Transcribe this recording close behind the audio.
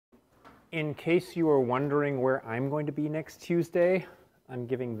In case you are wondering where I'm going to be next Tuesday, I'm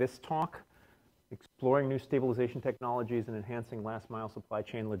giving this talk, Exploring New Stabilization Technologies and Enhancing Last Mile Supply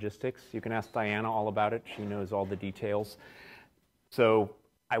Chain Logistics. You can ask Diana all about it. She knows all the details. So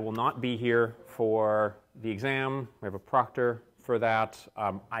I will not be here for the exam. We have a proctor for that.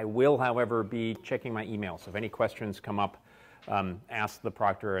 I will, however, be checking my email. So if any questions come up, ask the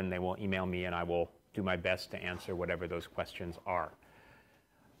proctor and they will email me and I will do my best to answer whatever those questions are.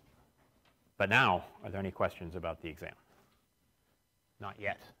 But now, are there any questions about the exam? Not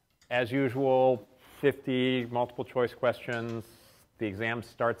yet. As usual, 50 multiple choice questions. The exam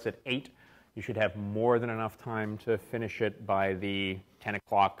starts at 8. You should have more than enough time to finish it by the 10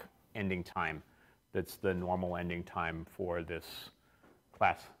 o'clock ending time. That's the normal ending time for this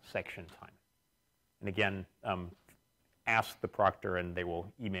class section time. And again, ask the proctor and they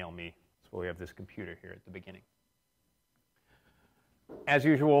will email me. So we have this computer here at the beginning. As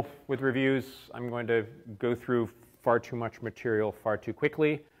usual with reviews, I'm going to go through far too much material far too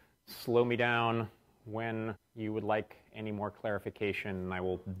quickly. Slow me down when you would like any more clarification, and I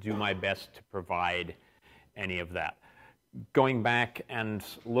will do my best to provide any of that. Going back and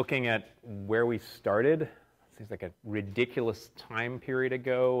looking at where we started, seems like a ridiculous time period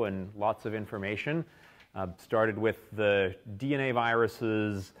ago and lots of information. Started with the DNA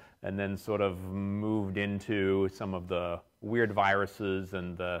viruses and then sort of moved into some of the weird viruses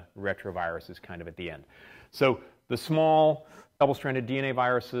and the retroviruses kind of at the end. So the small double-stranded DNA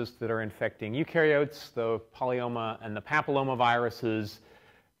viruses that are infecting eukaryotes, the polyoma and the papilloma viruses,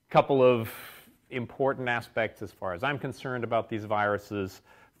 a couple of important aspects as far as I'm concerned about these viruses.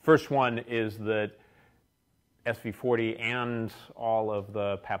 First one is that SV40 and all of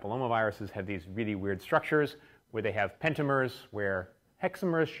the papilloma viruses have these really weird structures where they have pentamers where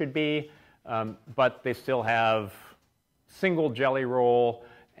hexamers should be, but they still have single jelly roll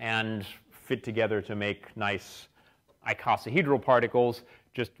and fit together to make nice icosahedral particles,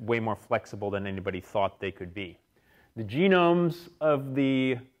 just way more flexible than anybody thought they could be. The genomes of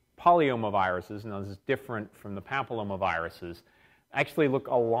the polyoma viruses, now this is different from the papilloma viruses, actually look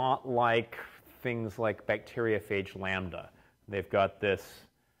a lot like things like bacteriophage lambda. They've got this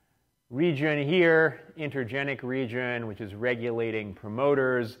region here, intergenic region, which is regulating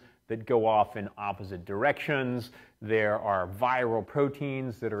promoters that go off in opposite directions. There are viral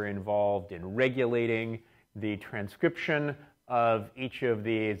proteins that are involved in regulating the transcription of each of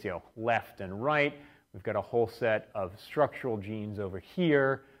these, left and right. We've got a whole set of structural genes over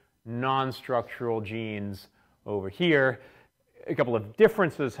here, non-structural genes over here. A couple of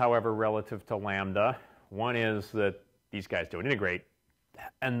differences, however, relative to lambda. One is that these guys don't integrate,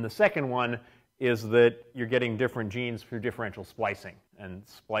 and the second one is that you're getting different genes through differential splicing, and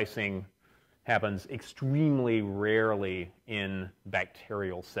splicing happens extremely rarely in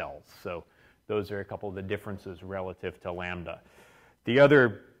bacterial cells. So those are a couple of the differences relative to lambda. The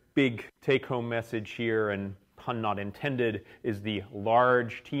other big take-home message here, and pun not intended, is the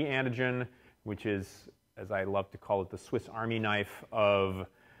large T antigen, which is, as I love to call it, the Swiss Army knife of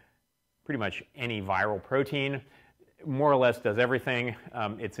pretty much any viral protein. More or less does everything.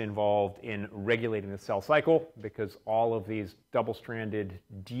 It's involved in regulating the cell cycle because all of these double-stranded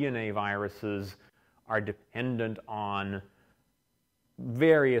DNA viruses are dependent on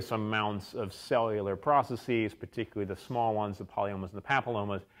various amounts of cellular processes, particularly the small ones, the polyomas and the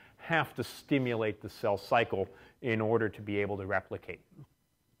papillomas, have to stimulate the cell cycle in order to be able to replicate.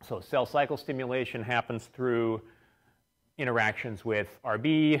 So cell cycle stimulation happens through interactions with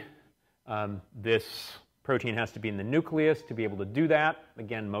RB. This protein has to be in the nucleus to be able to do that.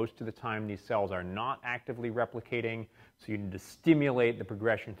 Again, most of the time these cells are not actively replicating, so you need to stimulate the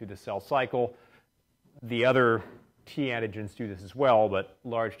progression through the cell cycle. The other T antigens do this as well, but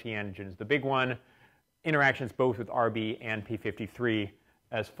large T antigen is the big one. Interactions both with RB and P53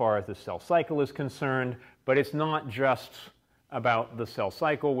 as far as the cell cycle is concerned, but it's not just about the cell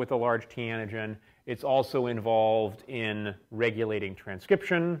cycle with a large T antigen. It's also involved in regulating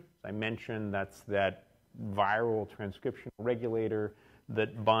transcription. As I mentioned, that's that viral transcription regulator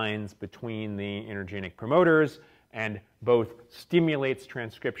that binds between the intergenic promoters and both stimulates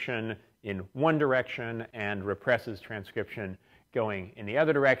transcription in one direction and represses transcription going in the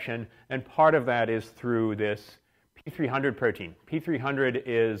other direction. And part of that is through this P300 protein. P300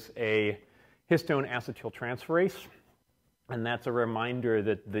 is a histone acetyltransferase, and that's a reminder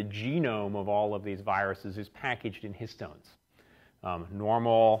that the genome of all of these viruses is packaged in histones.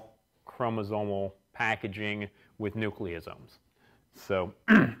 Normal chromosomal packaging with nucleosomes. So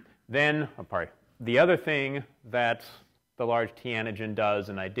then, the other thing that the large T antigen does,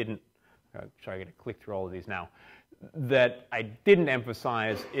 and I didn't, sorry, I got to click through all of these now. that I didn't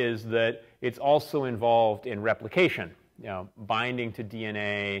emphasize is that it's also involved in replication, binding to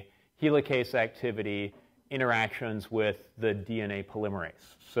DNA, helicase activity, interactions with the DNA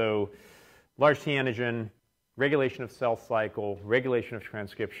polymerase. So large T antigen, regulation of cell cycle, regulation of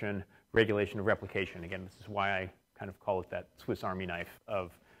transcription, regulation of replication. Again, this is why I kind of call it that Swiss Army knife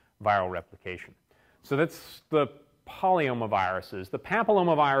of viral replication. So that's the polyomaviruses. The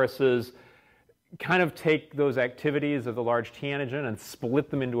papillomaviruses kind of take those activities of the large T antigen and split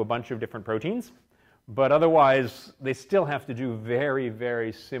them into a bunch of different proteins, but otherwise they still have to do very,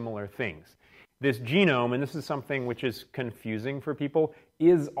 very similar things. This genome, and this is something which is confusing for people,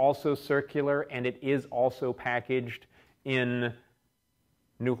 is also circular and it is also packaged in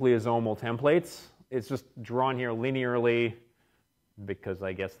nucleosomal templates. It's just drawn here linearly because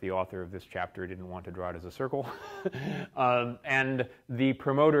I guess the author of this chapter didn't want to draw it as a circle. And the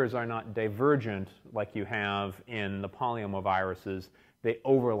promoters are not divergent like you have in the polyomaviruses. They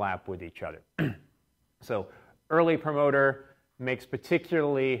overlap with each other. So early promoter makes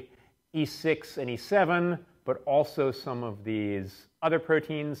particularly E6 and E7, but also some of these other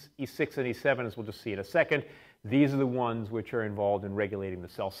proteins. E6 and E7, as we'll just see in a second, these are the ones which are involved in regulating the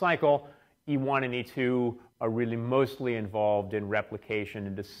cell cycle. E1 and E2 are really mostly involved in replication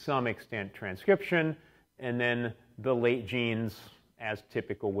and to some extent transcription. And then the late genes, as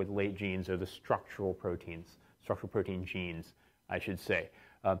typical with late genes, are the structural proteins, structural protein genes, I should say.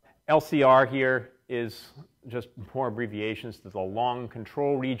 LCR here is just more abbreviations to the long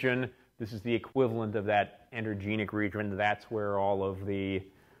control region. This is the equivalent of that enterogenic region. That's where all of the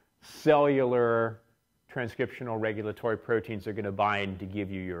cellular transcriptional regulatory proteins are going to bind to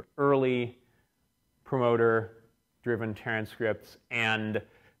give you your early promoter-driven transcripts, and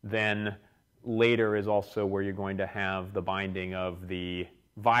then later is also where you're going to have the binding of the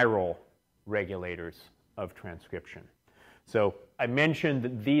viral regulators of transcription. So I mentioned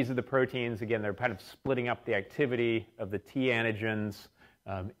that these are the proteins. Again, they're kind of splitting up the activity of the T antigens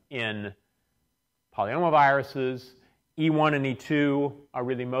in polyomaviruses. E1 and E2 are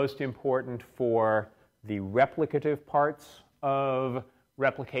really most important for the replicative parts of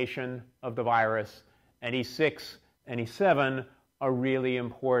replication of the virus, and E6 and E7 are really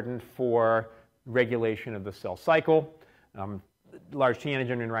important for regulation of the cell cycle. Large T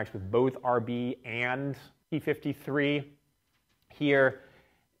antigen interacts with both RB and P53. Here,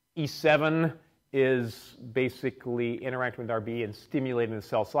 E7 is basically interacting with RB and stimulating the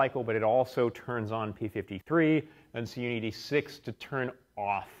cell cycle, but it also turns on P53, and so you need E6 to turn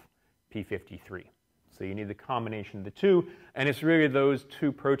off P53. So you need the combination of the two, and it's really those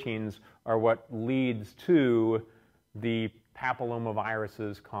two proteins are what leads to the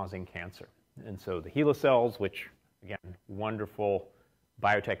papillomaviruses causing cancer. And so the HeLa cells, which, again, wonderful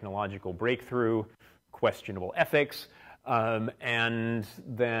biotechnological breakthrough, questionable ethics, and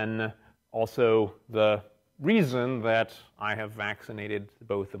then also the reason that I have vaccinated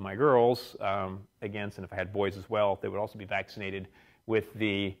both of my girls against, and if I had boys as well, they would also be vaccinated with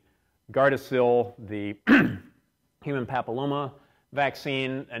the Gardasil, the human papilloma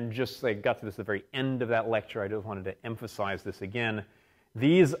vaccine. And just I got to this at the very end of that lecture, I just wanted to emphasize this again.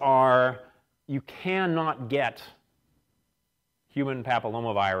 These are, you cannot get human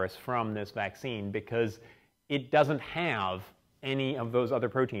papillomavirus from this vaccine because it doesn't have any of those other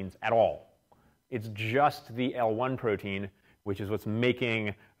proteins at all. It's just the L1 protein, which is what's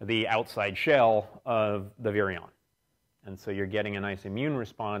making the outside shell of the virion. And so you're getting a nice immune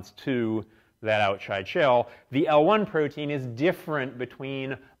response to that outside shell. The L1 protein is different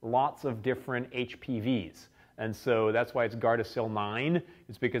between lots of different HPVs. And so that's why it's Gardasil 9.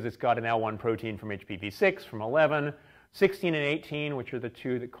 It's because it's got an L1 protein from HPV 6, from 11, 16 and 18, which are the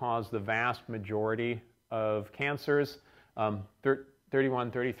two that cause the vast majority of cancers.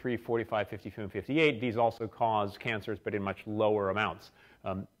 31, 33, 45, 52, and 58. These also cause cancers, but in much lower amounts.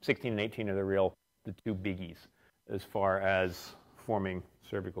 16 and 18 are the two biggies as far as forming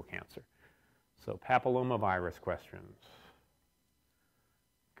cervical cancer. So papillomavirus questions.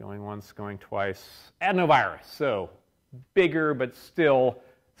 Going once, going twice. Adenovirus. So bigger, but still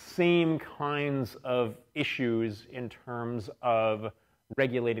same kinds of issues in terms of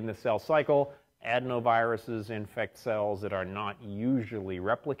regulating the cell cycle. Adenoviruses infect cells that are not usually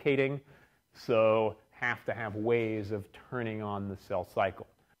replicating, so have to have ways of turning on the cell cycle.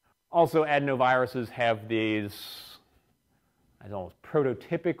 Also, adenoviruses have these, I don't know,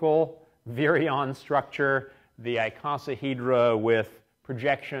 prototypical virion structure, the icosahedra with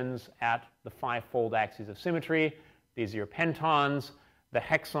projections at the five-fold axes of symmetry. These are your pentons, the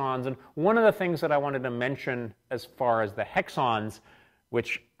hexons, and one of the things that I wanted to mention as far as the hexons,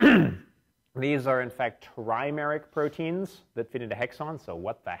 which These are, in fact, trimeric proteins that fit into hexons, so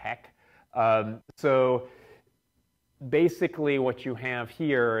what the heck? So basically what you have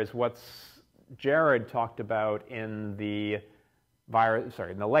here is what's Jared talked about in the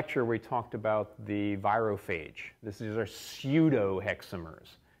in the lecture where he talked about the virophage. These are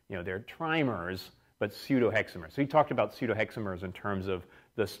pseudohexamers. You know, they're trimers, but pseudohexamers. So he talked about pseudohexamers in terms of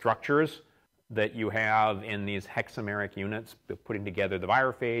the structures that you have in these hexameric units, putting together the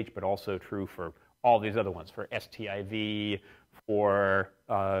virophage, but also true for all these other ones, for STIV, for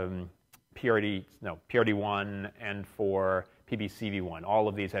PRD1, and for PBCV1. All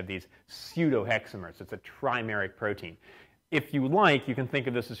of these have these pseudohexamers. It's a trimeric protein. If you like, you can think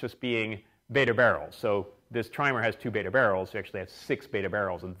of this as just being beta barrels. So this trimer has 2 beta barrels. You actually have 6 beta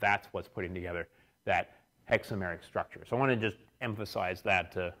barrels, and that's what's putting together that hexameric structure. So I want to just emphasize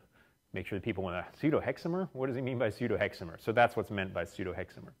that to make sure that people want a pseudohexamer. What does he mean by pseudohexamer? So that's what's meant by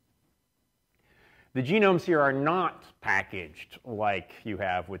pseudohexamer. The genomes here are not packaged like you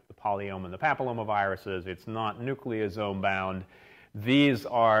have with the polyoma and the papillomaviruses. It's not nucleosome bound. These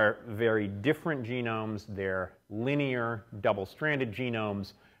are very different genomes. They're linear, double-stranded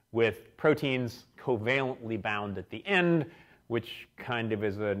genomes with proteins covalently bound at the end, which kind of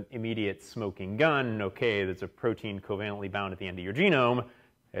is an immediate smoking gun. Okay, that's a protein covalently bound at the end of your genome.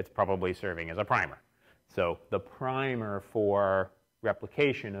 It's probably serving as a primer. So the primer for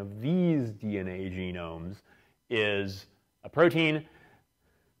replication of these DNA genomes is a protein.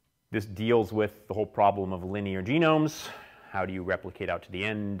 This deals with the whole problem of linear genomes. How do you replicate out to the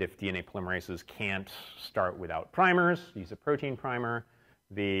end if DNA polymerases can't start without primers? Use a protein primer.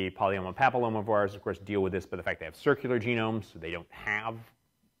 The polyoma papillomavirus, of course, deal with this by the fact they have circular genomes, so they don't have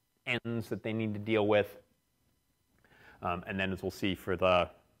ends that they need to deal with. And then, as we'll see for the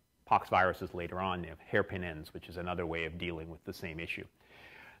pox viruses later on, they have hairpin ends, which is another way of dealing with the same issue.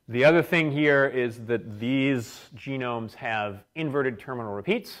 The other thing here is that these genomes have inverted terminal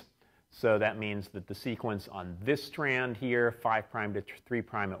repeats. So that means that the sequence on this strand here, 5' to 3'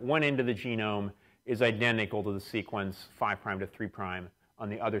 at one end of the genome, is identical to the sequence 5' to 3' on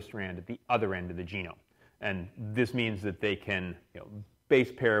the other strand at the other end of the genome. And this means that they can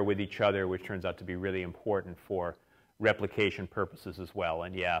base pair with each other, which turns out to be really important for replication purposes as well.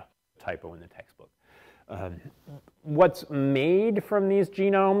 And yeah, typo in the textbook. What's made from these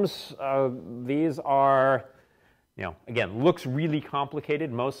genomes? These are, again, looks really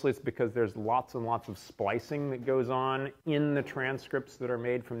complicated. Mostly it's because there's lots and lots of splicing that goes on in the transcripts that are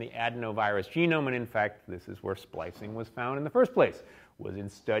made from the adenovirus genome. And in fact, this is where splicing was found in the first place, was in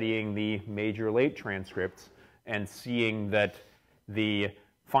studying the major late transcripts and seeing that the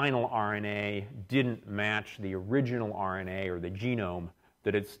final RNA didn't match the original RNA or the genome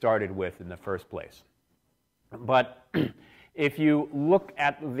that it started with in the first place. But if you look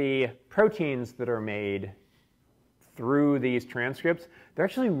at the proteins that are made through these transcripts, they're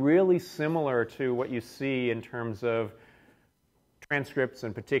actually really similar to what you see in terms of transcripts,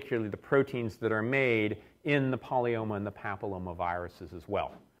 and particularly the proteins that are made in the polyoma and the papilloma viruses as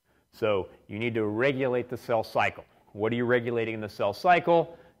well. So you need to regulate the cell cycle. What are you regulating in the cell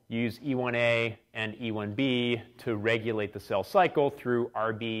cycle? Use E1A and E1B to regulate the cell cycle through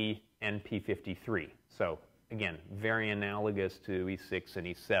RB and P53. So again, very analogous to E6 and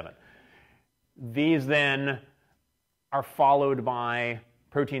E7. These then are followed by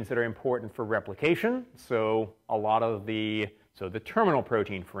proteins that are important for replication. So a lot of the terminal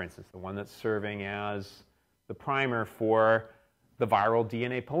protein, for instance, the one that's serving as the primer for the viral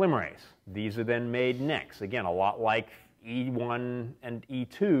DNA polymerase. These are then made next. Again, a lot like E1 and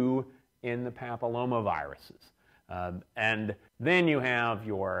E2 in the papillomaviruses. And then you have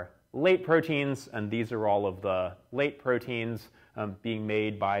your late proteins, and these are all of the late proteins being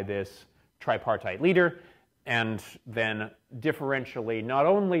made by this tripartite leader, and then differentially not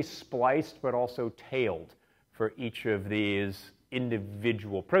only spliced but also tailed for each of these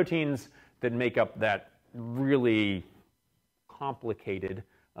individual proteins that make up that really complicated,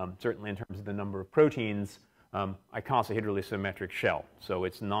 certainly in terms of the number of proteins, icosahedrally symmetric shell. So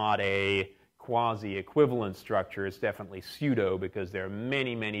it's not a quasi-equivalent structure. It's definitely pseudo, because there are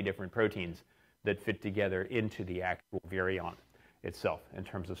many, many different proteins that fit together into the actual virion itself in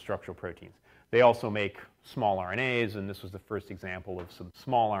terms of structural proteins. They also make small RNAs, and this was the first example of some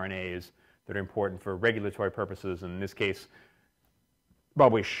small RNAs that are important for regulatory purposes. In this case,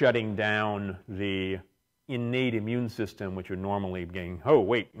 probably shutting down the innate immune system, which would normally be getting, oh,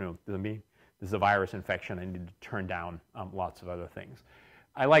 wait, this is a virus infection. I need to turn down lots of other things.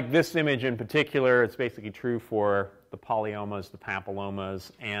 I like this image in particular. It's basically true for the polyomas, the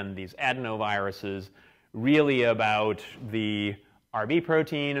papillomas, and these adenoviruses, really about the RB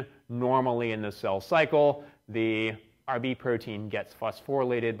protein. Normally in the cell cycle, the RB protein gets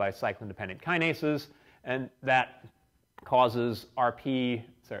phosphorylated by cyclin-dependent kinases, and that causes RB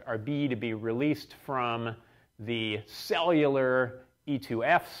to be released from the cellular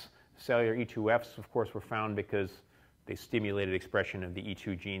E2Fs. Cellular E2Fs, of course, were found because they stimulated expression of the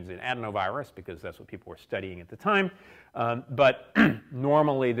E2 genes in adenovirus, because that's what people were studying at the time. But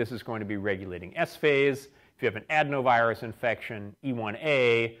normally, this is going to be regulating S phase. If you have an adenovirus infection,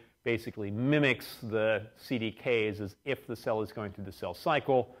 E1A basically mimics the CDKs as if the cell is going through the cell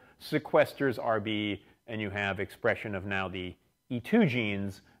cycle, sequesters RB, and you have expression of now the E2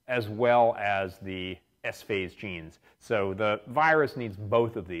 genes as well as the S phase genes. So the virus needs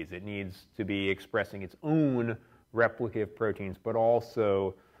both of these. It needs to be expressing its own replicative proteins, but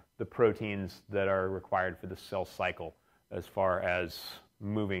also the proteins that are required for the cell cycle as far as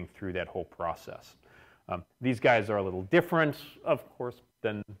moving through that whole process. These guys are a little different, of course,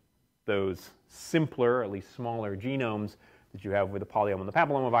 than those simpler, at least smaller genomes that you have with the polyoma and the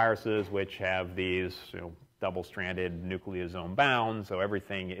papillomaviruses, which have these double-stranded nucleosome bound, so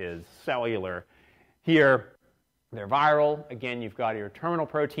everything is cellular. Here, they're viral. Again, you've got your terminal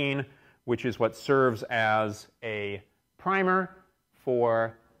protein, which is what serves as a primer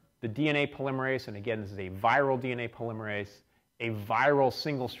for the DNA polymerase. And again, this is a viral DNA polymerase, a viral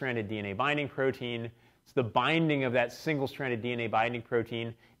single-stranded DNA binding protein. It's the binding of that single-stranded DNA binding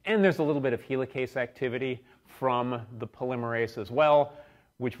protein, and there's a little bit of helicase activity from the polymerase as well,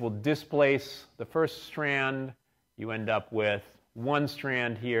 which will displace the first strand. You end up with one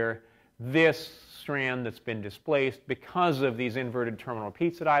strand here. This strand that's been displaced because of these inverted terminal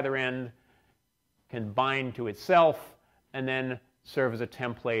repeats at either end can bind to itself and then serve as a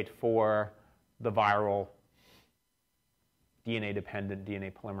template for the viral DNA-dependent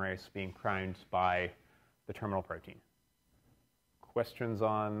DNA polymerase being primed by the terminal protein. Questions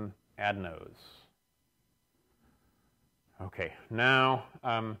on adenos? Okay, now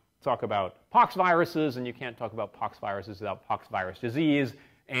talk about pox viruses, and you can't talk about pox viruses without poxvirus disease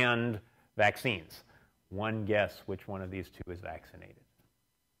and vaccines. One guess which one of these two is vaccinated.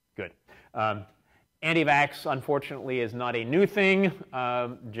 Good. Anti-vax, unfortunately, is not a new thing.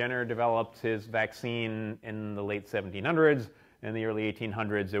 Jenner developed his vaccine in the late 1700s. In the early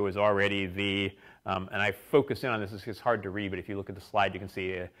 1800s, there was already the, and I focus in on this, it's hard to read, but if you look at the slide, you can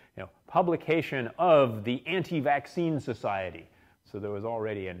see a publication of the Anti-Vaccine Society. So there was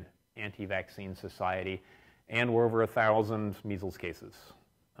already an Anti-Vaccine Society, and we're over 1,000 measles cases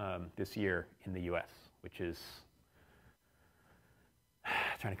this year in the US, which is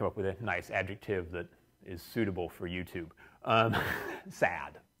trying to come up with a nice adjective that is suitable for YouTube.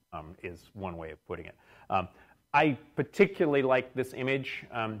 Sad is one way of putting it. I particularly like this image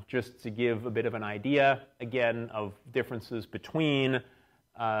just to give a bit of an idea, again, of differences between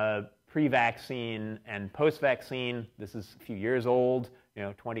pre-vaccine and post-vaccine. This is a few years old,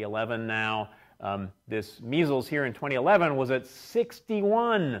 2011 now. This measles here in 2011 was at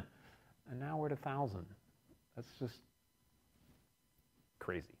 61, and now we're at 1,000. That's just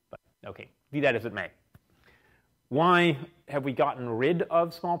crazy, but okay, be that as it may. Why have we gotten rid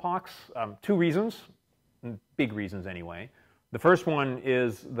of smallpox? Two reasons. Big reasons anyway. The first one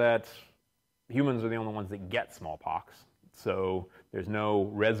is that humans are the only ones that get smallpox, so there's no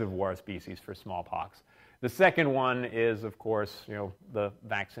reservoir species for smallpox. The second one is, of course, the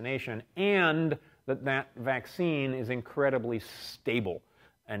vaccination, and that vaccine is incredibly stable,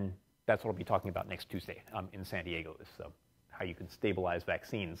 and that's what I'll be talking about next Tuesday in San Diego, is how you can stabilize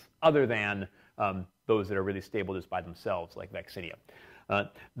vaccines other than those that are really stable just by themselves, like vaccinia.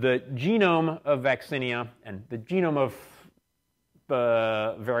 The genome of vaccinia and the genome of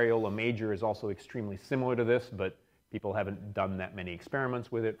variola major is also extremely similar to this, but people haven't done that many experiments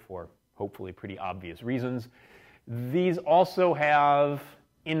with it for hopefully pretty obvious reasons. These also have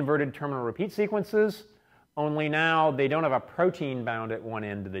inverted terminal repeat sequences, only now they don't have a protein bound at one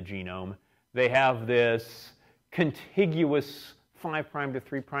end of the genome. They have this contiguous 5' to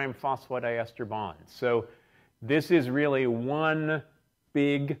 3' phosphodiester bond. So this is really one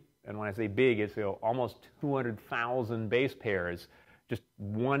big, and when I say big, it's almost 200,000 base pairs, just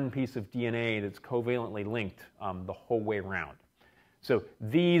one piece of DNA that's covalently linked the whole way around. So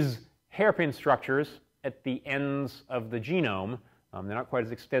these hairpin structures at the ends of the genome, they're not quite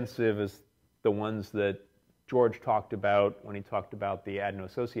as extensive as the ones that George talked about when he talked about the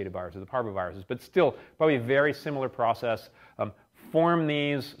adeno-associated viruses, the parvoviruses, but still probably a very similar process. Form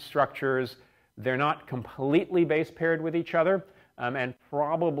these structures. They're not completely base paired with each other, and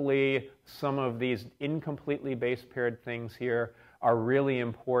probably some of these incompletely base paired things here are really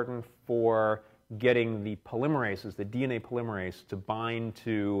important for getting the polymerases, the DNA polymerase, to bind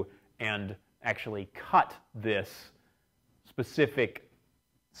to and actually cut this specific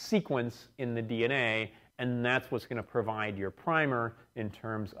sequence in the DNA, and that's what's going to provide your primer in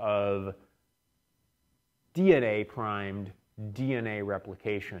terms of DNA-primed DNA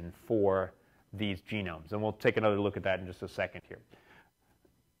replication for these genomes. And we'll take another look at that in just a second here.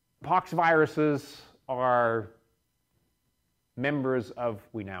 Pox viruses are members of,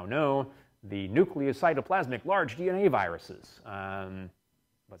 we now know, the nucleocytoplasmic large DNA viruses.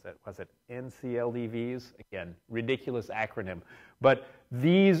 Was it NCLDVs? Again, ridiculous acronym. But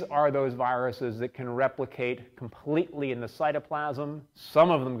these are those viruses that can replicate completely in the cytoplasm.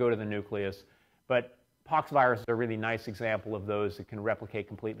 Some of them go to the nucleus, but pox viruses are a really nice example of those that can replicate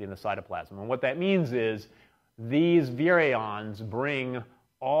completely in the cytoplasm. And what that means is these virions bring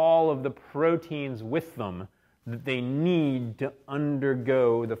all of the proteins with them that they need to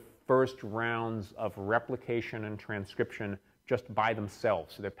undergo the first rounds of replication and transcription just by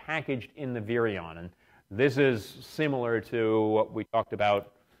themselves. So they're packaged in the virion. And this is similar to what we talked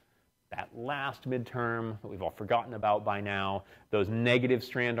about that last midterm that we've all forgotten about by now, those negative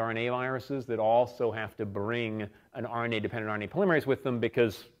strand RNA viruses that also have to bring an RNA-dependent RNA polymerase with them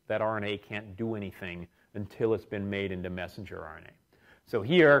because that RNA can't do anything until it's been made into messenger RNA. So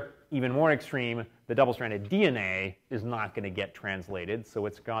here, even more extreme, the double-stranded DNA is not going to get translated, so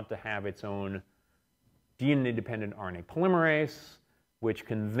it's got to have its own DNA-dependent RNA polymerase, which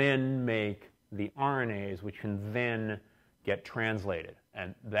can then make the RNAs, which can then get translated.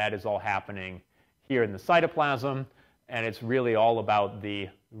 And that is all happening here in the cytoplasm, and it's really all about the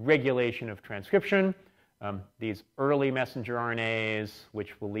regulation of transcription. These early messenger RNAs,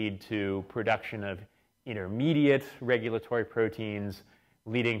 which will lead to production of intermediate regulatory proteins,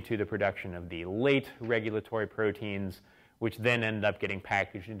 leading to the production of the late regulatory proteins, which then end up getting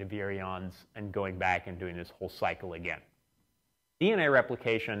packaged into virions and going back and doing this whole cycle again. DNA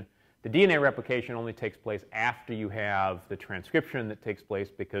replication, the DNA replication only takes place after you have the transcription that takes place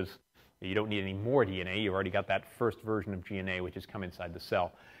because you don't need any more DNA. You've already got that first version of DNA which has come inside the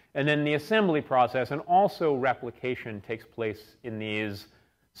cell. And then the assembly process and also replication takes place in these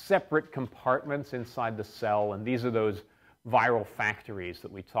separate compartments inside the cell, and these are those viral factories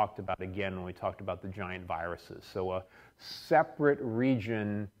that we talked about again when we talked about the giant viruses. So a separate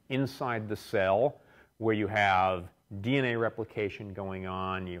region inside the cell where you have DNA replication going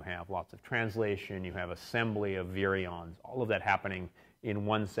on, you have lots of translation, you have assembly of virions, all of that happening in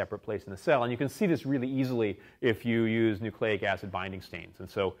one separate place in the cell. And you can see this really easily if you use nucleic acid binding stains. And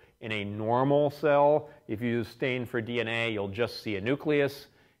so in a normal cell, if you use stain for DNA, you'll just see a nucleus.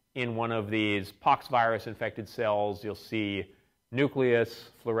 In one of these poxvirus infected cells, you'll see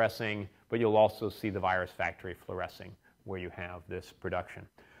nucleus fluorescing, but you'll also see the virus factory fluorescing where you have this production.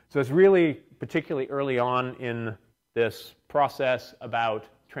 So it's really, particularly early on in this process about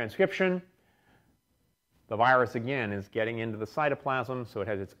transcription. The virus, again, is getting into the cytoplasm, so it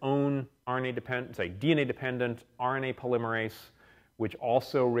has its own DNA-dependent RNA polymerase, which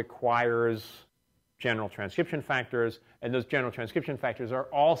also requires general transcription factors, and those general transcription factors are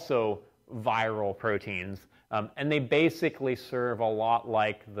also viral proteins, and they basically serve a lot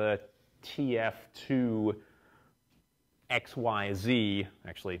like the TF2 XYZ,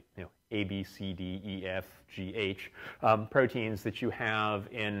 actually, A, B, C, D, E, F, G, H, proteins that you have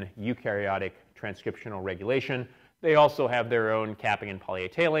in eukaryotic transcriptional regulation. They also have their own capping and poly-A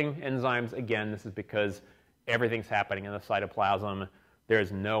tailing enzymes. Again, this is because everything's happening in the cytoplasm.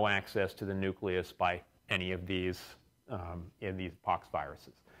 There's no access to the nucleus by any of these in these pox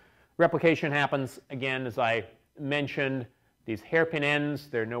viruses. Replication happens, again, as I mentioned, these hairpin ends,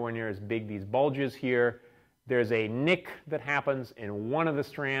 they're nowhere near as big, these bulges here. There's a nick that happens in one of the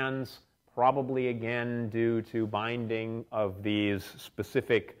strands, probably again due to binding of these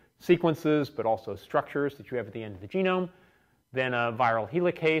specific sequences, but also structures that you have at the end of the genome. Then a viral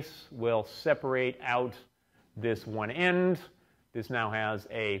helicase will separate out this one end. This now has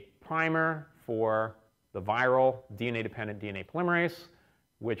a primer for the viral DNA-dependent DNA polymerase,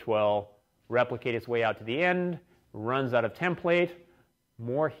 which will replicate its way out to the end, runs out of template,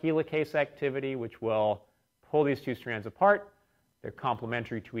 more helicase activity, which will pull these two strands apart. They're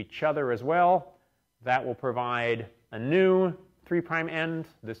complementary to each other as well. That will provide a new 3' end,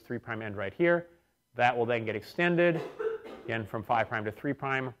 this 3' end right here. That will then get extended, again, from 5' to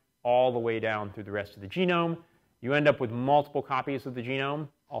 3', all the way down through the rest of the genome. You end up with multiple copies of the genome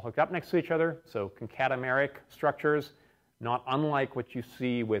all hooked up next to each other, so concatenameric structures, not unlike what you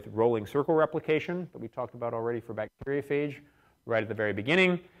see with rolling circle replication that we talked about already for bacteriophage right at the very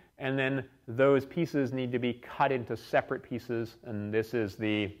beginning. And then those pieces need to be cut into separate pieces, and this is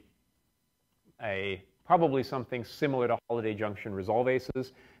the probably something similar to holiday junction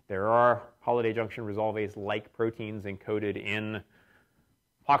resolvases. There are holiday junction resolvase-like proteins encoded in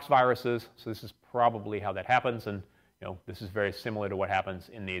pox viruses, so this is probably how that happens, and this is very similar to what happens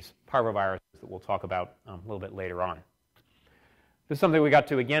in these parvoviruses that we'll talk about a little bit later on. This is something we got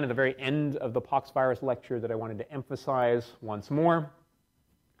to again at the very end of the poxvirus lecture that I wanted to emphasize once more.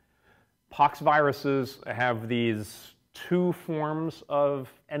 Poxviruses have these two forms of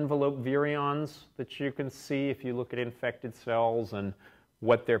envelope virions that you can see if you look at infected cells and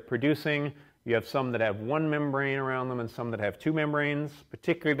what they're producing. You have some that have one membrane around them and some that have two membranes.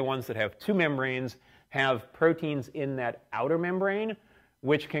 Particularly the ones that have two membranes have proteins in that outer membrane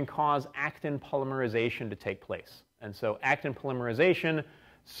which can cause actin polymerization to take place. And so actin polymerization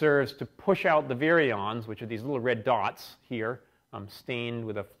serves to push out the virions, which are these little red dots here, stained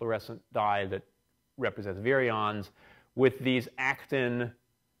with a fluorescent dye that represents virions, with these actin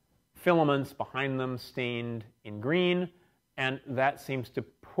filaments behind them stained in green, and that seems to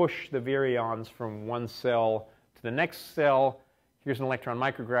push the virions from one cell to the next cell. Here's an electron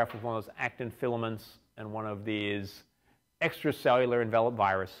micrograph with one of those actin filaments and one of these extracellular enveloped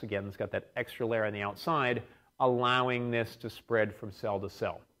virus. Again, it's got that extra layer on the outside, allowing this to spread from cell to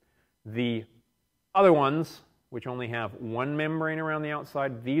cell. The other ones, which only have one membrane around the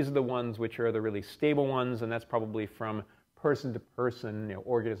outside, these are the ones which are the really stable ones, and that's probably from person to person,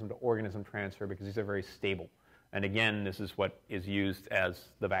 organism to organism transfer, because these are very stable. And again, this is what is used as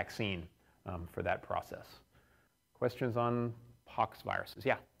the vaccine for that process. Questions on pox viruses?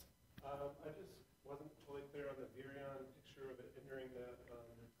 Yeah? I just wasn't totally clear on the virion picture of it entering the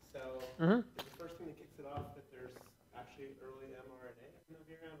cell. Mm-hmm. Is the first thing that kicks it off that there's actually early mRNA in the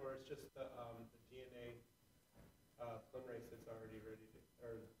virion, or it's just the DNA polymerase that's already ready to,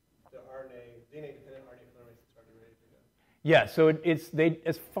 or the DNA-dependent RNA polymerase that's already ready to go? Yeah, so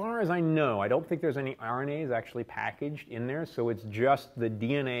as far as I know, I don't think there's any RNAs actually packaged in there, so it's just the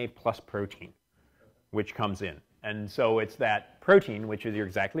DNA plus protein which comes in. And so it's that protein, which is, you're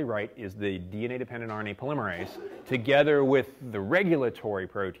exactly right, is the DNA-dependent RNA polymerase, together with the regulatory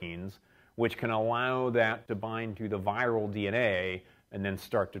proteins, which can allow that to bind to the viral DNA and then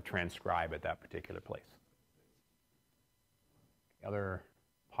start to transcribe at that particular place. Other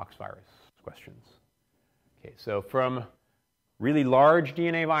poxvirus questions? Okay, so from really large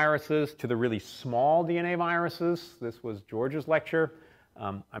DNA viruses to the really small DNA viruses, this was George's lecture.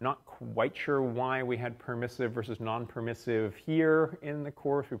 I'm not quite sure why we had permissive versus non-permissive here in the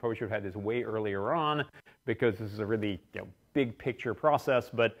course. We probably should have had this way earlier on, because this is a really big picture process.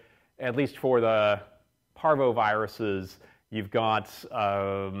 But at least for the parvoviruses, you've got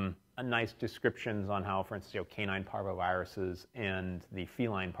a nice descriptions on how, for instance, canine parvoviruses and the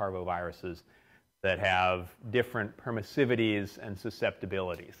feline parvoviruses that have different permissivities and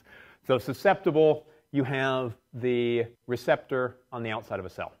susceptibilities. So susceptible, you have the receptor on the outside of a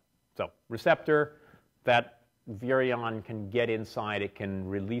cell. So receptor, that virion can get inside, it can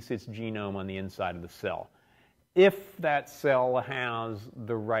release its genome on the inside of the cell. If that cell has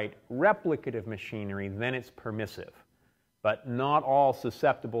the right replicative machinery, then it's permissive. But not all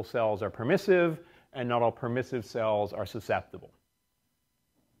susceptible cells are permissive, and not all permissive cells are susceptible.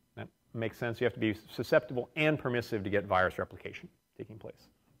 That makes sense. You have to be susceptible and permissive to get virus replication taking place.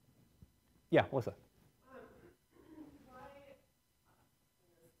 Yeah, Melissa.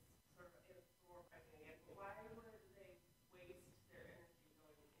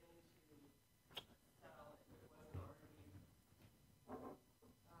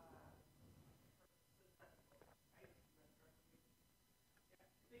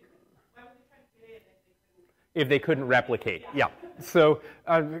 If they couldn't replicate, yeah. So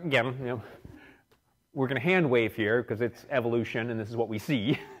again, we're going to hand wave here because it's evolution and this is what we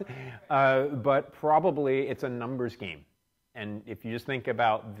see. But probably it's a numbers game. And if you just think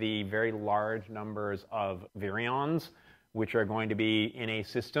about the very large numbers of virions which are going to be in a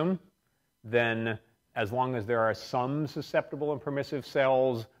system, then as long as there are some susceptible and permissive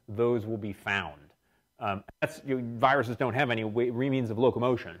cells, those will be found. Viruses don't have any means of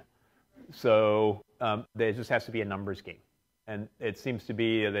locomotion. So there just has to be a numbers game. And it seems to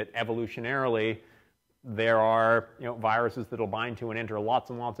be that evolutionarily, there are viruses that will bind to and enter lots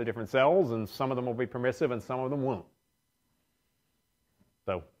and lots of different cells, and some of them will be permissive and some of them won't.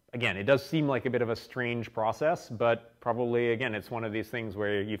 So again, it does seem like a bit of a strange process, but probably, again, it's one of these things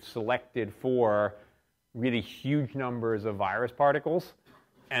where you've selected for really huge numbers of virus particles,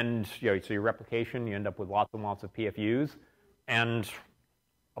 and so your replication, you end up with lots and lots of PFUs, and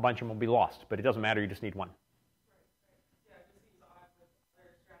a bunch of them will be lost, but it doesn't matter, you just need one. Yeah, it just seems odd with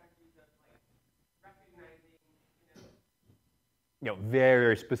other strategies of recognizing, very,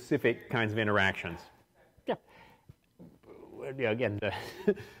 very specific kinds of interactions. Yeah. Again,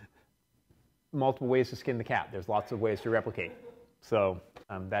 multiple ways to skin the cat. There's lots of ways to replicate. So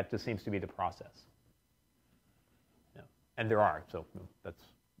that just seems to be the process. Yeah. And there are, so that's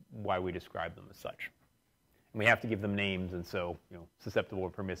why we describe them as such. And we have to give them names, and so susceptible or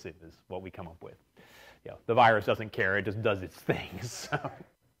permissive is what we come up with. The virus doesn't care, it just does its thing. So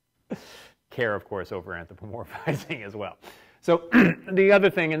care, of course, over anthropomorphizing as well. So the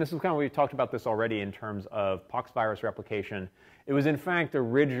other thing, and this is kind of, we've talked about this already in terms of poxvirus replication, it was in fact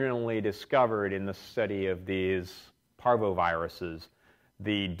originally discovered in the study of these parvoviruses,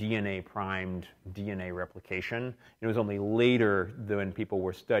 the DNA-primed DNA replication. It was only later when people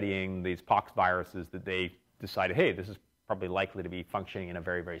were studying these poxviruses that they decided, hey, this is probably likely to be functioning in a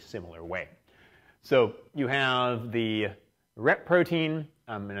very, very similar way. So you have the rep protein,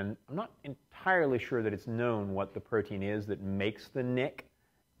 and I'm not entirely sure that it's known what the protein is that makes the nick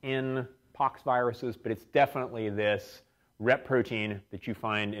in poxviruses, but it's definitely this rep protein that you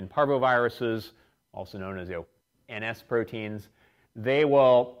find in parvoviruses, also known as NS proteins. They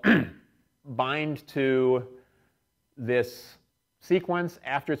will bind to this sequence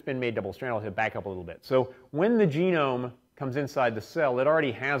after it's been made double-stranded. I'll back up a little bit. So when the genome comes inside the cell, it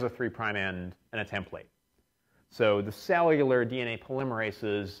already has a 3' end and a template. So the cellular DNA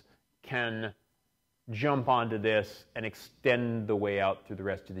polymerases can jump onto this and extend the way out through the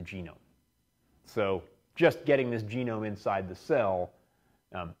rest of the genome. So just getting this genome inside the cell,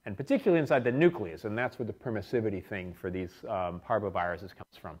 and particularly inside the nucleus, and that's where the permissivity thing for these parvoviruses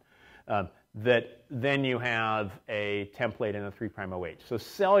comes from, that then you have a template in a 3' OH. So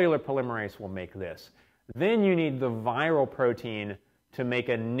cellular polymerase will make this. Then you need the viral protein to make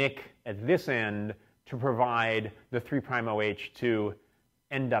a nick at this end to provide the 3' OH to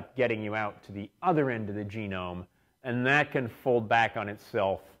end up getting you out to the other end of the genome, and that can fold back on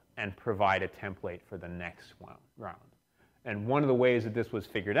itself and provide a template for the next round. And one of the ways that this was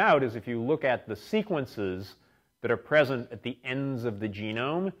figured out is if you look at the sequences that are present at the ends of the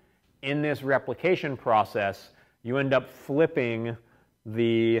genome, in this replication process, you end up flipping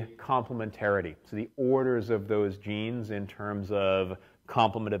the complementarity. So the orders of those genes in terms of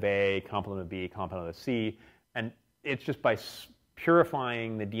complement of A, complement of B, complement of C, and it's just by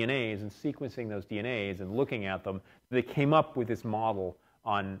purifying the DNAs and sequencing those DNAs and looking at them, they came up with this model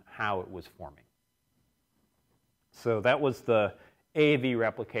on how it was forming. So that was the AAV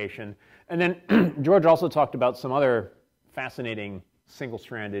replication. And then George also talked about some other fascinating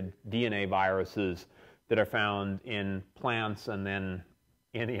single-stranded DNA viruses that are found in plants and then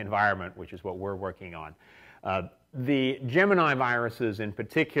in the environment, which is what we're working on. The Gemini viruses in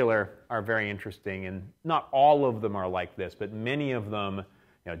particular are very interesting, and not all of them are like this, but many of them,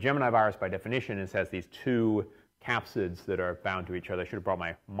 Gemini virus by definition has these two capsids that are bound to each other. I should have brought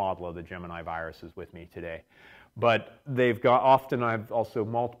my model of the Gemini viruses with me today. But they've got, often I've also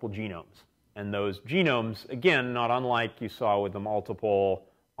multiple genomes. And those genomes, again, not unlike you saw with the multiple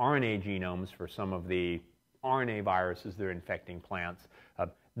RNA genomes for some of the RNA viruses that are infecting plants,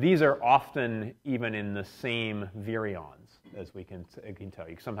 these are often even in the same virions, as we can tell.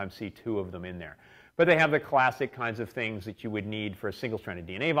 You can sometimes see two of them in there. But they have the classic kinds of things that you would need for a single-stranded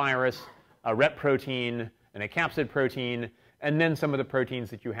DNA virus, a rep protein, and a capsid protein, and then some of the proteins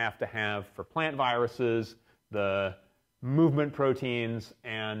that you have to have for plant viruses, the movement proteins,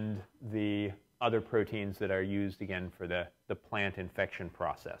 and the other proteins that are used, again, for the plant infection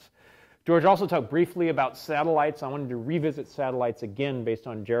process. George also talked briefly about satellites. I wanted to revisit satellites again based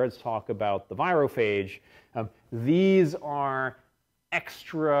on Jared's talk about the virophage. These are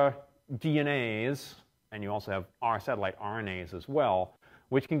extra DNAs, and you also have our satellite RNAs as well,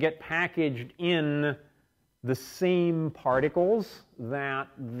 which can get packaged in the same particles that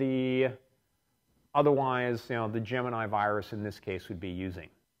the otherwise, the Gemini virus in this case would be using.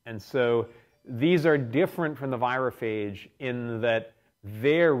 And so these are different from the virophage in that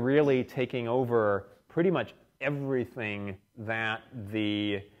they're really taking over pretty much everything that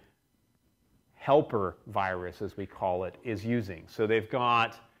the helper virus, as we call it, is using. So they've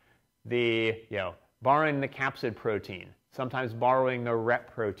got the, borrowing the capsid protein, sometimes borrowing the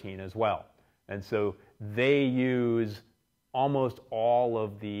rep protein as well. And so they use almost all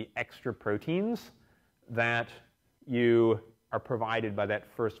of the extra proteins that you are provided by that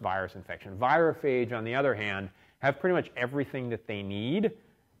first virus infection. Virophage, on the other hand, have pretty much everything that they need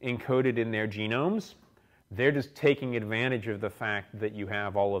encoded in their genomes. They're just taking advantage of the fact that you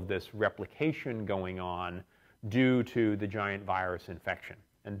have all of this replication going on due to the giant virus infection.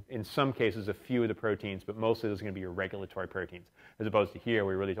 And in some cases, a few of the proteins, but mostly those are going to be your regulatory proteins, as opposed to here,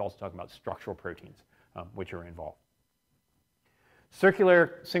 we're really also talking about structural proteins, which are involved.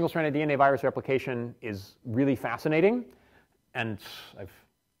 Circular single-stranded DNA virus replication is really fascinating, and I've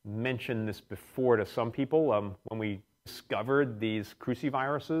mentioned this before to some people. When we discovered these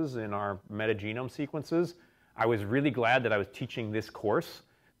cruciviruses in our metagenome sequences, I was really glad that I was teaching this course,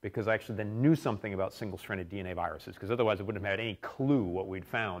 because I actually then knew something about single-stranded DNA viruses, because otherwise I wouldn't have had any clue what we'd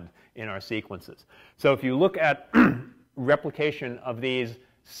found in our sequences. So if you look at replication of these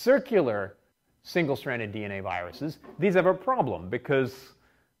circular single-stranded DNA viruses, these have a problem, because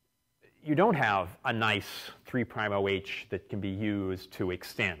you don't have a nice 3' OH that can be used to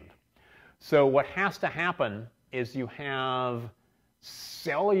extend. So what has to happen is you have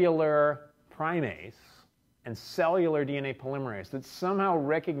cellular primase and cellular DNA polymerase that somehow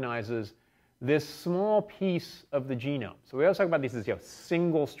recognizes this small piece of the genome. So we always talk about these as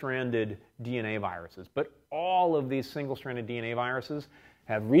single-stranded DNA viruses, but all of these single-stranded DNA viruses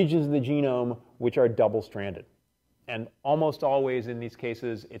have regions of the genome which are double-stranded. And almost always in these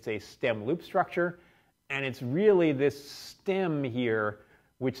cases, it's a stem loop structure, and it's really this stem here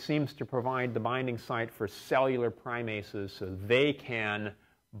which seems to provide the binding site for cellular primases so they can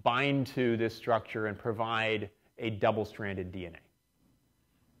bind to this structure and provide a double-stranded DNA.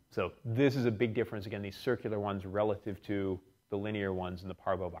 So this is a big difference, again, these circular ones relative to the linear ones in the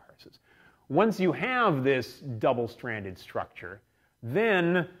parvoviruses. Once you have this double-stranded structure,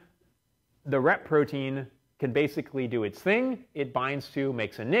 then the rep protein can basically do its thing. It binds to,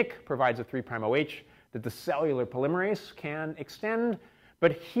 makes a nick, provides a 3' OH that the cellular polymerase can extend.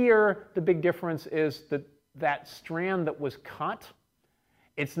 But here, the big difference is that that strand that was cut,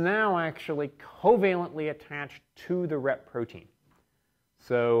 it's now actually covalently attached to the rep protein.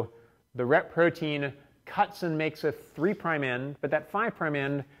 So the rep protein cuts and makes a 3' end, but that 5'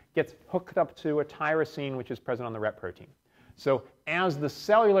 end gets hooked up to a tyrosine, which is present on the rep protein. So as the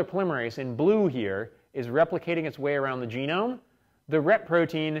cellular polymerase in blue here is replicating its way around the genome, the rep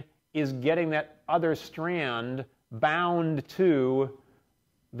protein is getting that other strand bound to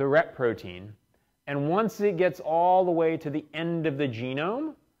the rep protein. And once it gets all the way to the end of the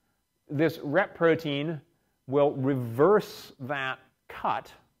genome, this rep protein will reverse that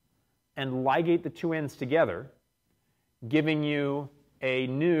cut and ligate the two ends together, giving you a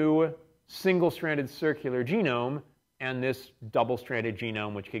new single-stranded circular genome and this double-stranded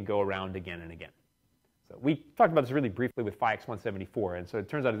genome which can go around again and again. So we talked about this really briefly with FIX174, and so it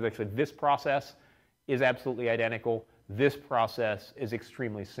turns out that actually this process is absolutely identical. This process is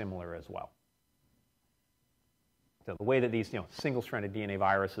extremely similar as well. So the way that these single-stranded DNA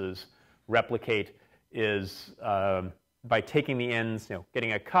viruses replicate is by taking the ends,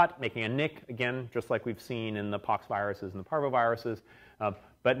 getting a cut, making a nick, again, just like we've seen in the poxviruses and the parvoviruses,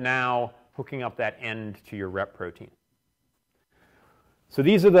 but now hooking up that end to your rep protein. So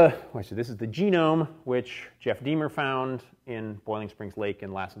these are this is the genome which Jeff Deemer found in Boiling Springs Lake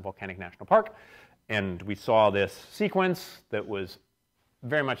in Lassen Volcanic National Park. And we saw this sequence that was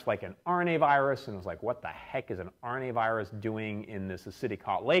very much like an RNA virus, and it was like, what the heck is an RNA virus doing in this acidic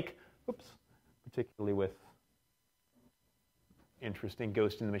hot lake? Oops, particularly with interesting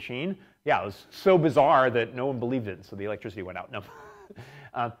ghost in the machine. Yeah, it was so bizarre that no one believed it, so the electricity went out. No.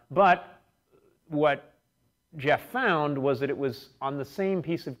 But what Jeff found was that it was on the same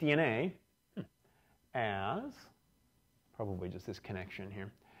piece of DNA as, probably just this connection here,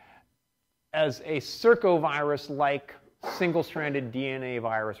 as a circovirus-like single-stranded DNA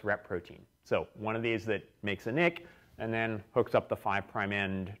virus rep protein. So one of these that makes a nick and then hooks up the 5'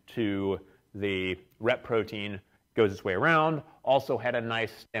 end to the rep protein, goes its way around, also had a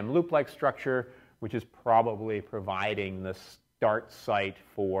nice stem loop-like structure, which is probably providing the start site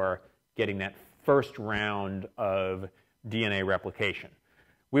for getting that first round of DNA replication.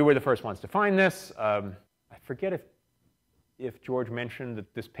 We were the first ones to find this. I forget if George mentioned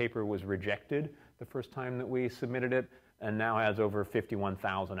that this paper was rejected the first time that we submitted it, and now has over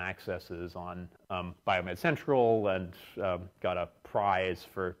 51,000 accesses on Biomed Central, and got a prize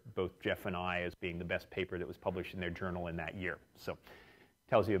for both Jeff and I as being the best paper that was published in their journal in that year. So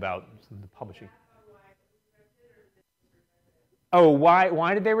tells you about the publishing. Oh,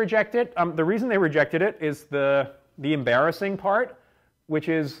 why did they reject it? The reason they rejected it is the embarrassing part, which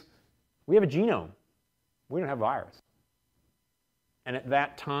is we have a genome. We don't have a virus. And at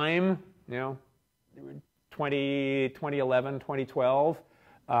that time, 2011, 2012,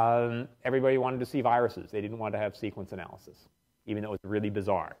 everybody wanted to see viruses. They didn't want to have sequence analysis, even though it was really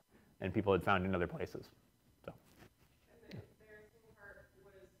bizarre, and people had found it in other places. So. And the embarrassing part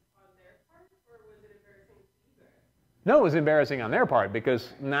was on their part, or was it embarrassing to you guys? No, it was embarrassing on their part,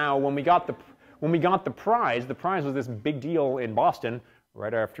 because now when we got the prize was this big deal in Boston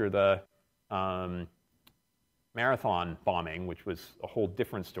right after the marathon bombing, which was a whole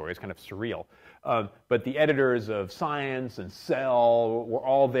different story. It's kind of surreal. But the editors of Science and Cell were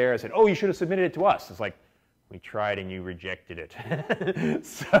all there and said, oh, you should have submitted it to us. It's like, we tried and you rejected it.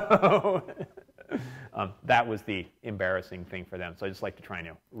 So that was the embarrassing thing for them. So I just like to try and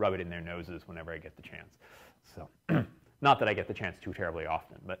rub it in their noses whenever I get the chance. So not that I get the chance too terribly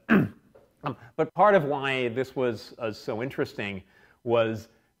often, but part of why this was so interesting was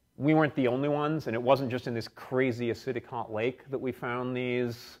we weren't the only ones, and it wasn't just in this crazy acidic hot lake that we found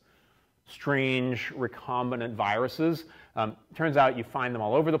these strange recombinant viruses. Turns out you find them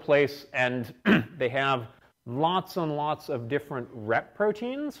all over the place, and they have lots and lots of different rep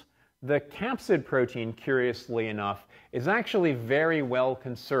proteins. The capsid protein, curiously enough, is actually very well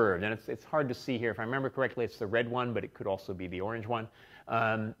conserved, and it's hard to see here. If I remember correctly, it's the red one, but it could also be the orange one.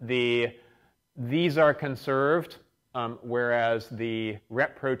 These are conserved, whereas the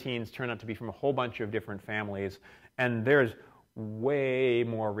rep proteins turn out to be from a whole bunch of different families, and there's way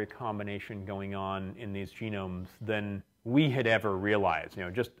more recombination going on in these genomes than we had ever realized.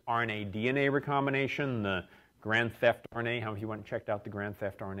 Just RNA DNA recombination, the Grand Theft RNA. How many of you went and checked out the Grand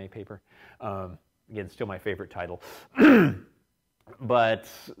Theft RNA paper? Again, still my favorite title. But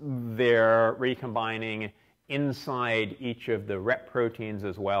they're recombining inside each of the rep proteins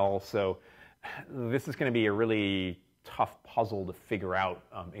as well. So this is going to be a really tough puzzle to figure out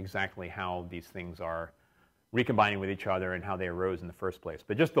exactly how these things are recombining with each other and how they arose in the first place.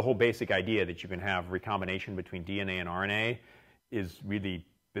 But just the whole basic idea that you can have recombination between DNA and RNA is really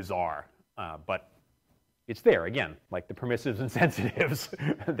bizarre. But it's there, again, like the permissives and sensitives.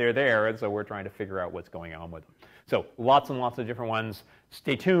 They're there, and so we're trying to figure out what's going on with them. So lots and lots of different ones.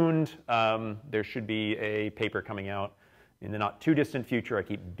 Stay tuned. There should be a paper coming out in the not too distant future. I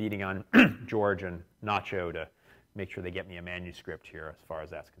keep beating on George and Nacho to make sure they get me a manuscript here as far as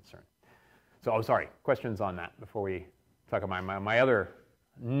that's concerned. So, oh, sorry, questions on that before we talk about my other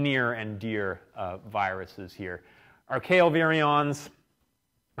near and dear viruses here. Archaeal virions.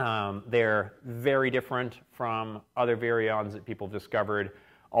 They're very different from other virions that people have discovered,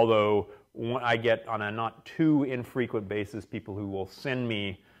 although I get on a not too infrequent basis people who will send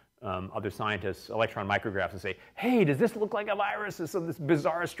me other scientists electron micrographs and say, hey, does this look like a virus? This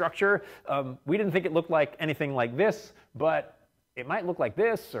bizarre structure. We didn't think it looked like anything like this, but it might look like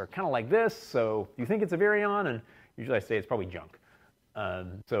this or kind of like this, so do you think it's a virion? And usually I say it's probably junk.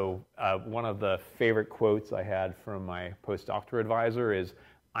 One of the favorite quotes I had from my postdoctoral advisor is,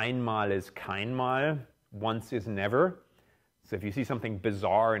 einmal ist keinmal, once is never. So if you see something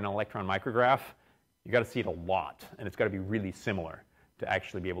bizarre in an electron micrograph, you got to see it a lot, and it's got to be really similar to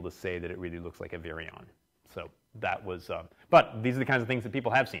actually be able to say that it really looks like a virion. So that was, but these are the kinds of things that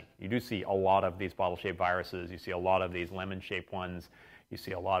people have seen. You do see a lot of these bottle-shaped viruses. You see a lot of these lemon-shaped ones. You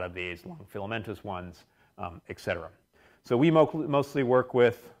see a lot of these long filamentous ones, etc. So we mostly work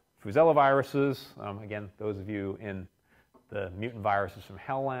with Fusella viruses. Again, those of you in the mutant viruses from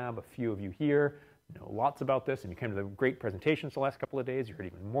Hell Lab, a few of you here know lots about this, and you came to the great presentations the last couple of days. You heard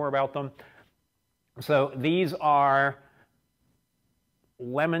even more about them. So these are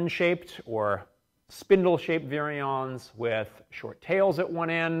lemon-shaped or spindle-shaped virions with short tails at one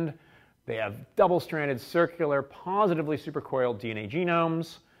end. They have double-stranded circular, positively supercoiled DNA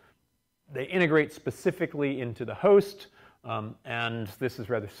genomes. They integrate specifically into the host, and this is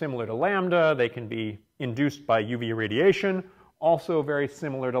rather similar to lambda. They can be induced by UV irradiation, also very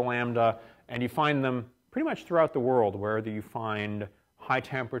similar to lambda, and you find them pretty much throughout the world, wherever you find high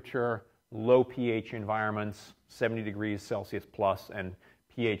temperature, low pH environments, 70 degrees Celsius plus, and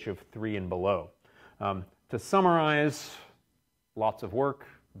pH of 3 and below. To summarize, lots of work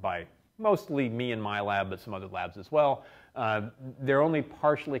by mostly me in my lab, but some other labs as well. They're only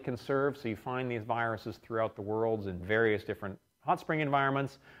partially conserved, so you find these viruses throughout the world in various different hot spring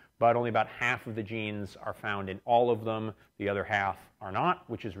environments, but only about half of the genes are found in all of them. The other half are not,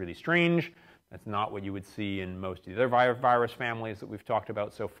 which is really strange. That's not what you would see in most of the other virus families that we've talked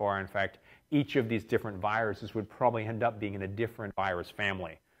about so far. In fact, each of these different viruses would probably end up being in a different virus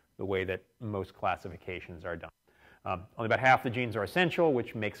family, the way that most classifications are done. Only about half the genes are essential,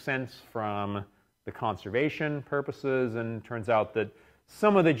 which makes sense from the conservation purposes, and turns out that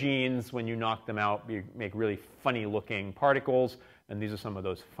some of the genes, when you knock them out, you make really funny-looking particles, and these are some of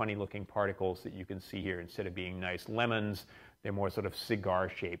those funny-looking particles that you can see here. Instead of being nice lemons, they're more sort of cigar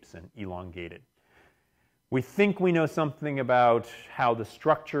shapes and elongated. We think we know something about how the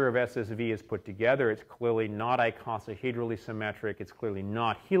structure of SSV is put together. It's clearly not icosahedrally symmetric. It's clearly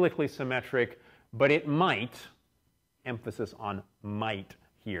not helically symmetric, but it might, emphasis on might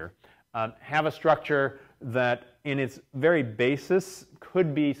here, have a structure that in its very basis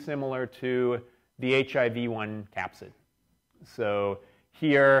could be similar to the HIV-1 capsid. So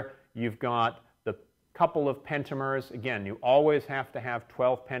here you've got the couple of pentamers. Again, you always have to have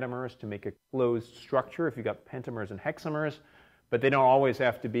 12 pentamers to make a closed structure if you've got pentamers and hexamers, but they don't always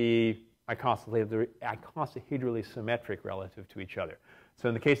have to be icosahedrally symmetric relative to each other. So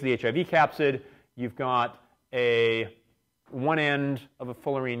in the case of the HIV capsid, you've got one end of a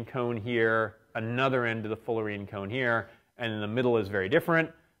fullerene cone here, another end of the fullerene cone here, and in the middle is very different.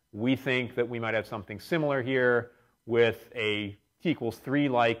 We think that we might have something similar here with a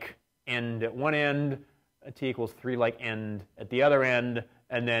T=3-like end at one end, a T=3-like end at the other end,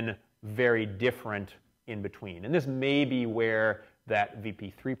 and then very different in between. And this may be where that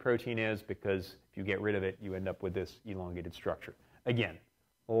VP3 protein is, because if you get rid of it, you end up with this elongated structure. Again,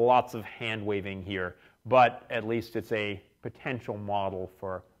 lots of hand waving here, but at least it's a potential model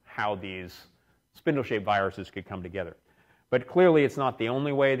for how these spindle-shaped viruses could come together. But clearly, it's not the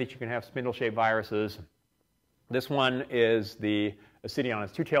only way that you can have spindle-shaped viruses. This one is the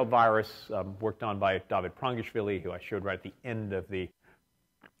Acidionis two-tailed virus, worked on by David Prangishvili, who I showed right at the end of the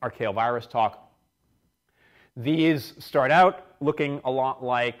archaeal virus talk. These start out looking a lot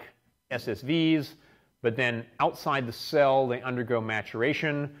like SSVs, but then outside the cell, they undergo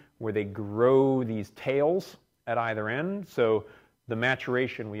maturation, where they grow these tails at either end. So the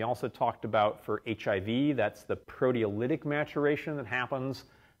maturation we also talked about for HIV, that's the proteolytic maturation that happens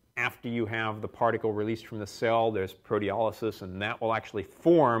after you have the particle released from the cell. There's proteolysis, and that will actually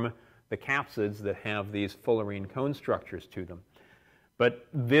form the capsids that have these fullerene cone structures to them. But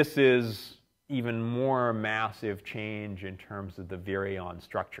this is even more massive change in terms of the virion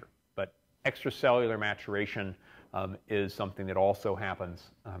structure. But extracellular maturation is something that also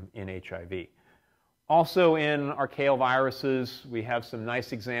happens in HIV. Also in archaeal viruses, we have some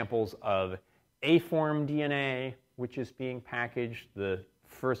nice examples of A-form DNA, which is being packaged. The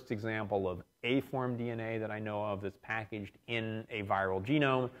first example of A-form DNA that I know of that's packaged in a viral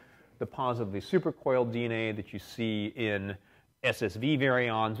genome. The positively supercoiled DNA that you see in SSV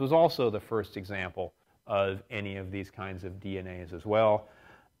virions was also the first example of any of these kinds of DNAs as well.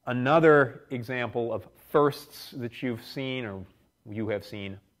 Another example of firsts that you've seen, or you have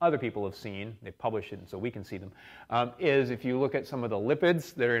seen, other people have seen, they publish it and so we can see them, is if you look at some of the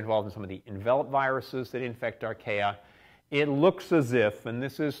lipids that are involved in some of the enveloped viruses that infect archaea, it looks as if, and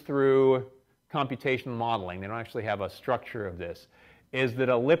this is through computational modeling, they don't actually have a structure of this, is that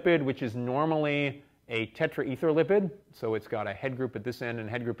a lipid which is normally a tetraether lipid, so it's got a head group at this end and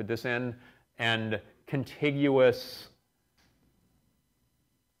a head group at this end, and contiguous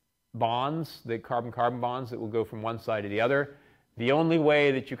bonds, the carbon-carbon bonds that will go from one side to the other. The only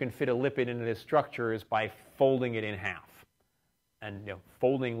way that you can fit a lipid into this structure is by folding it in half. And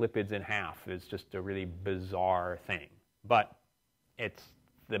folding lipids in half is just a really bizarre thing. But it's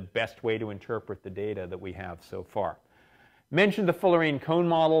the best way to interpret the data that we have so far. Mentioned the fullerene cone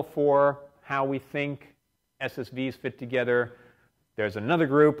model for how we think SSVs fit together. There's another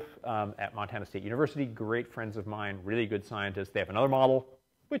group at Montana State University, great friends of mine, really good scientists. They have another model,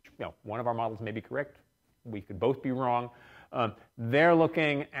 which one of our models may be correct. We could both be wrong. They're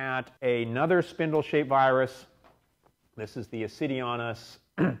looking at another spindle-shaped virus. This is the Acidionis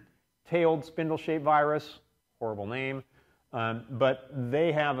tailed spindle-shaped virus, horrible name. But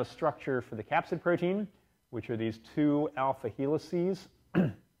they have a structure for the capsid protein, which are these two alpha helices.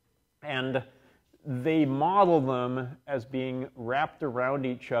 And they model them as being wrapped around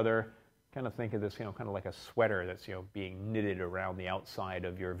each other. Kind of think of this, kind of like a sweater that's, being knitted around the outside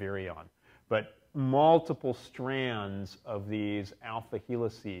of your virion. But multiple strands of these alpha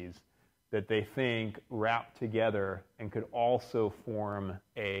helices that they think wrap together and could also form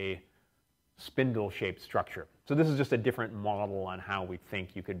a spindle-shaped structure. So this is just a different model on how we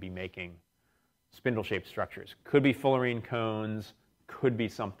think you could be making spindle-shaped structures. Could be fullerene cones, could be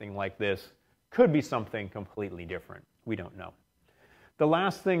something like this, could be something completely different. We don't know. The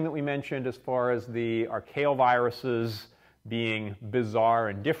last thing that we mentioned as far as the archaeal viruses being bizarre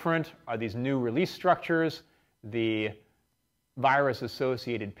and different are these new release structures, the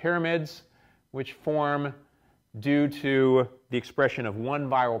virus-associated pyramids, which form due to the expression of one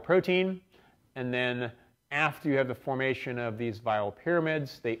viral protein. And then after you have the formation of these viral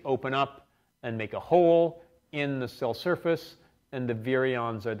pyramids, they open up and make a hole in the cell surface, and the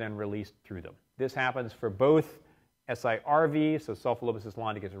virions are then released through them. This happens for both SIRV, so Sulfolobus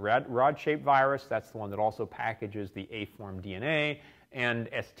islandicus rod-shaped virus, that's the one that also packages the A-form DNA, and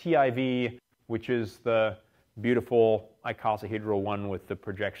STIV, which is the beautiful icosahedral one with the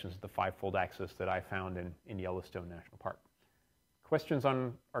projections of the five-fold axis that I found in Yellowstone National Park. Questions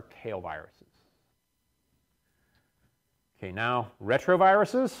on archaeal viruses? Okay, now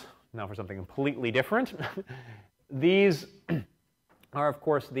retroviruses. now for something completely different. These are, of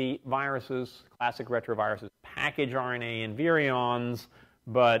course, the viruses, classic retroviruses, package RNA in virions,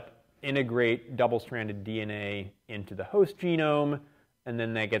 but integrate double-stranded DNA into the host genome, and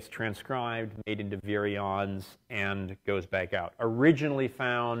then that gets transcribed, made into virions, and goes back out. Originally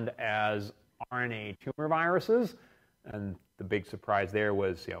found as RNA tumor viruses, and the big surprise there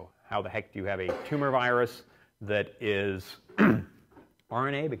was, how the heck do you have a tumor virus that is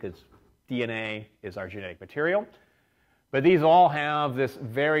RNA, because DNA is our genetic material. But these all have this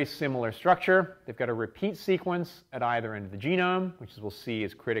very similar structure. They've got a repeat sequence at either end of the genome, which as we'll see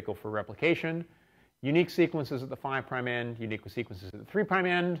is critical for replication. Unique sequences at the 5' end, unique sequences at the 3'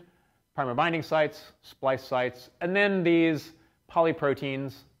 end, primer binding sites, splice sites, and then these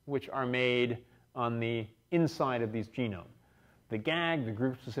polyproteins, which are made on the inside of these genomes. The GAG, the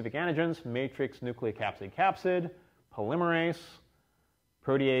group-specific antigens, matrix, nucleocapsid, capsid, polymerase,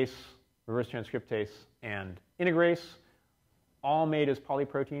 protease, reverse transcriptase, and integrase, all made as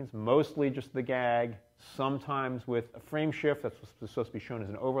polyproteins, mostly just the GAG, sometimes with a frame shift. That's what's supposed to be shown as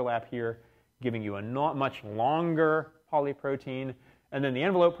an overlap here, giving you a not much longer polyprotein. And then the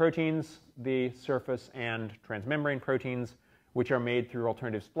envelope proteins, the surface and transmembrane proteins, which are made through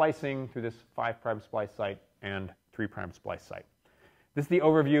alternative splicing through this 5' splice site and 3' splice site. This is the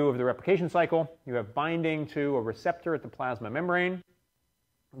overview of the replication cycle. You have binding to a receptor at the plasma membrane.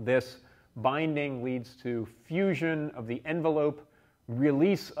 This binding leads to fusion of the envelope,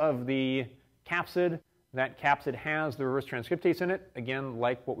 release of the capsid. That capsid has the reverse transcriptase in it. Again,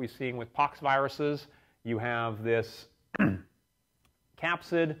 like what we're seeing with pox viruses, you have this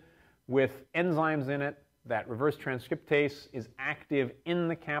capsid with enzymes in it. That reverse transcriptase is active in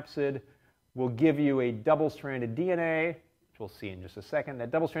the capsid, will give you a double-stranded DNA, which we'll see in just a second.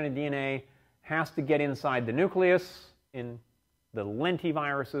 That double-stranded DNA has to get inside the nucleus. In the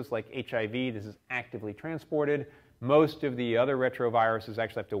lentiviruses like HIV, this is actively transported. Most of the other retroviruses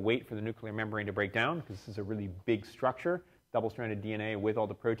actually have to wait for the nuclear membrane to break down because this is a really big structure, double-stranded DNA with all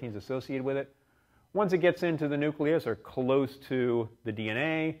the proteins associated with it. Once it gets into the nucleus or close to the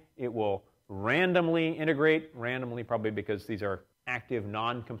DNA, it will randomly integrate, randomly probably because these are active,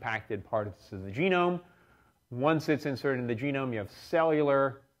 non-compacted parts of the genome. Once it's inserted in the genome, you have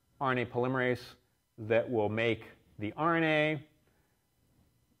cellular RNA polymerase that will make the RNA.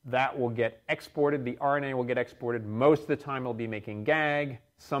 That will get exported. The RNA will get exported. Most of the time, it'll be making GAG.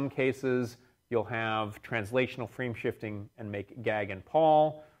 Some cases, you'll have translational frame shifting and make GAG and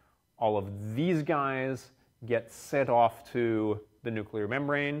POL. All of these guys get sent off to the nuclear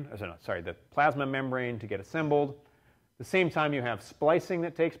membrane, the plasma membrane to get assembled. At the same time, you have splicing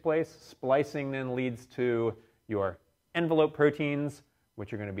that takes place. Splicing then leads to your envelope proteins,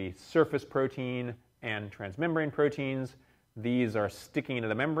 which are going to be surface protein and transmembrane proteins. These are sticking into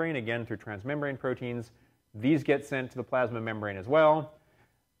the membrane, again, through transmembrane proteins. These get sent to the plasma membrane as well.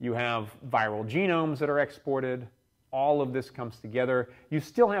 You have viral genomes that are exported. All of this comes together. You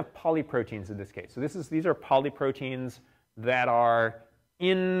still have polyproteins in this case. So these are polyproteins that are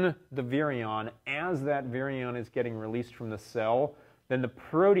in the virion. As that virion is getting released from the cell, then the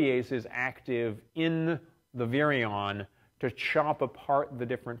protease is active in the virion to chop apart the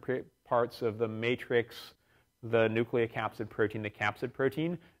different parts of the matrix, the nucleocapsid protein, the capsid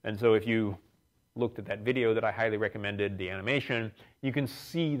protein. And so if you looked at that video that I highly recommended, the animation, you can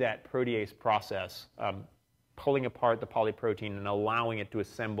see that protease process pulling apart the polyprotein and allowing it to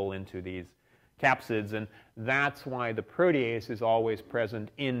assemble into these capsids. And that's why the protease is always present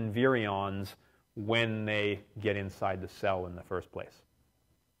in virions when they get inside the cell in the first place.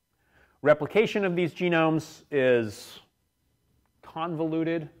 Replication of these genomes is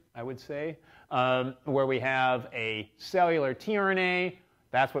convoluted, I would say, where we have a cellular tRNA.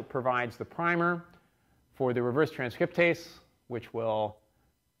 That's what provides the primer for the reverse transcriptase, which will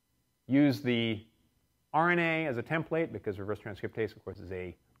use the RNA as a template, because reverse transcriptase, of course, is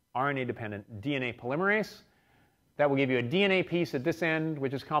a RNA-dependent DNA polymerase. That will give you a DNA piece at this end,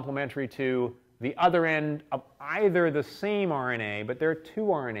 which is complementary to the other end of either the same RNA, but there are two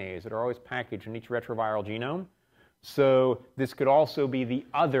RNAs that are always packaged in each retroviral genome. So this could also be the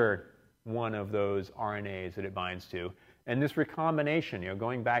other one of those RNAs that it binds to. And this recombination,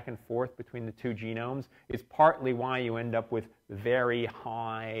 going back and forth between the two genomes, is partly why you end up with very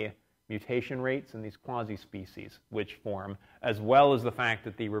high mutation rates in these quasi-species which form, as well as the fact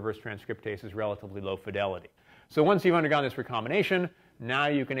that the reverse transcriptase is relatively low fidelity. So once you've undergone this recombination, now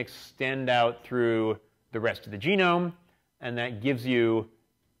you can extend out through the rest of the genome, and that gives you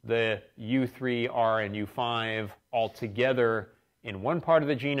the U3, R, and U5 all together in one part of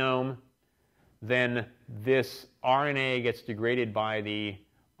the genome. Then this RNA gets degraded by the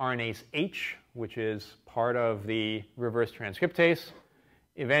RNase H, which is part of the reverse transcriptase,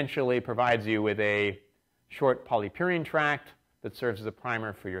 eventually provides you with a short polypurine tract that serves as a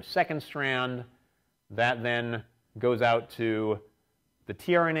primer for your second strand. That then goes out to the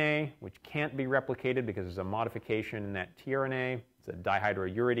tRNA, which can't be replicated because there's a modification in that tRNA. It's a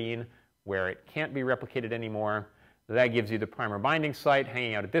dihydrouridine where it can't be replicated anymore. That gives you the primer binding site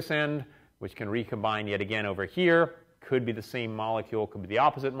hanging out at this end, which can recombine yet again over here. Could be the same molecule, could be the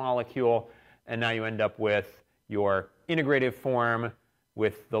opposite molecule, and now you end up with your integrative form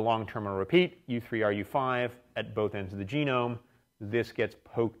with the long terminal repeat, U3RU5, at both ends of the genome. This gets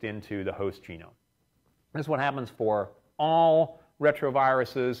poked into the host genome. This is what happens for all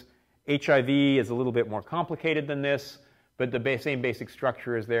retroviruses. HIV is a little bit more complicated than this, but the same basic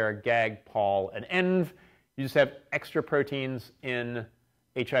structure is there: GAG, POL, and ENV. You just have extra proteins in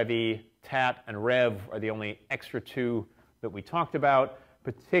HIV. TAT and REV are the only extra two that we talked about.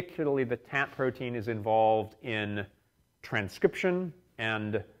 Particularly the TAT protein is involved in transcription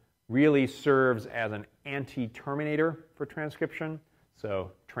and really serves as an anti-terminator for transcription.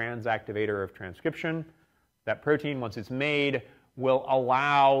 So transactivator of transcription. That protein, once it's made, will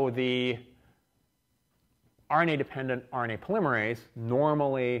allow the RNA-dependent RNA polymerase,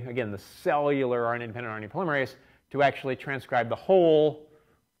 normally, again, the cellular RNA-dependent RNA polymerase, to actually transcribe the whole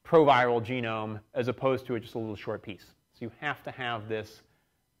proviral genome as opposed to just a little short piece. So you have to have this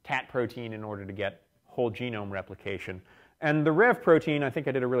TAT protein in order to get whole genome replication. And the REV protein, I think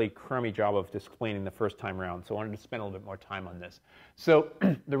I did a really crummy job of explaining the first time around, so I wanted to spend a little bit more time on this. So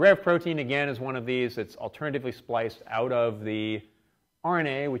the REV protein, again, is one of these. It's alternatively spliced out of the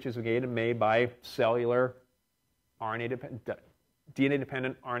RNA, which is again made by cellular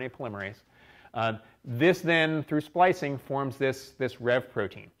DNA-dependent RNA polymerase. This then, through splicing, forms this REV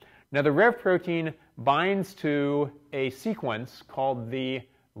protein. Now, the REV protein binds to a sequence called the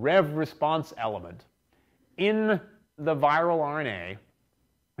REV response element in the viral RNA,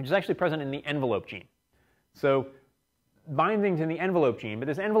 which is actually present in the envelope gene. So binding to the envelope gene, but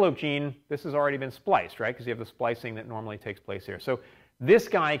this envelope gene, this has already been spliced, right? Because you have the splicing that normally takes place here. So this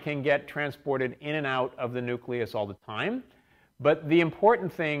guy can get transported in and out of the nucleus all the time. But the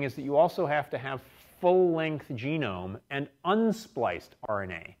important thing is that you also have to have full-length genome and unspliced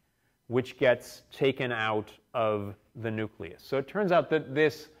RNA, which gets taken out of the nucleus. So it turns out that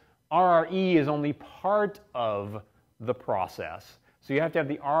this RRE is only part of the process. So you have to have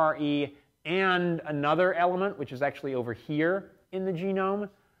the RRE and another element, which is actually over here in the genome.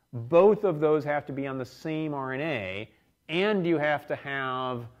 Both of those have to be on the same RNA, and you have to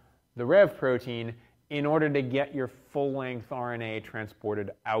have the REV protein in order to get your full-length RNA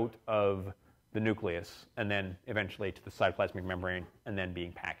transported out of the nucleus and then eventually to the cytoplasmic membrane and then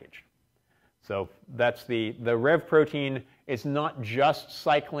being packaged. So that's the REV protein. It's not just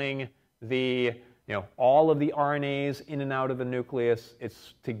cycling the, all of the RNAs in and out of the nucleus.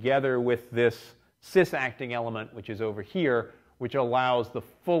 It's together with this cis-acting element, which is over here, which allows the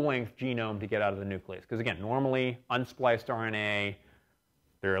full-length genome to get out of the nucleus. Because again, normally unspliced RNA,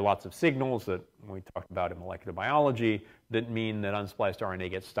 there are lots of signals that we talked about in molecular biology that mean that unspliced RNA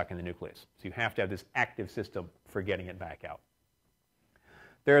gets stuck in the nucleus. So you have to have this active system for getting it back out.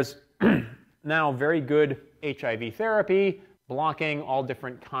 There's now very good HIV therapy blocking all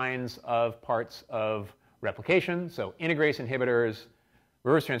different kinds of parts of replication. So integrase inhibitors,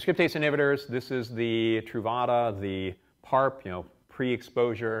 reverse transcriptase inhibitors. This is the Truvada, the PARP,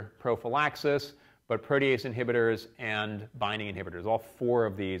 pre-exposure prophylaxis. But protease inhibitors and binding inhibitors, all four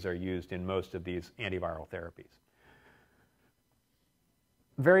of these are used in most of these antiviral therapies.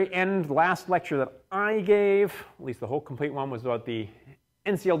 Very end, last lecture that I gave, at least the whole complete one, was about the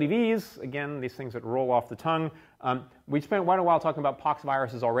NCLDVs. Again, these things that roll off the tongue. We spent quite a while talking about pox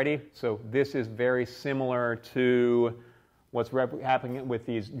viruses already, so this is very similar to what's happening with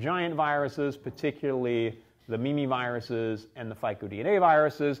these giant viruses, particularly the Mimi viruses and the phycodNA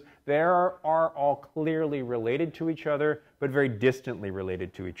viruses. They are all clearly related to each other, but very distantly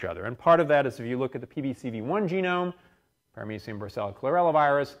related to each other. And part of that is if you look at the PBCV1 genome, Paramecium bursella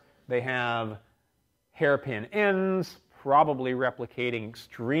chlorella, they have hairpin ends, probably replicating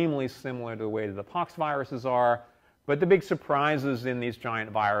extremely similar to the way that the pox viruses are. But the big surprises in these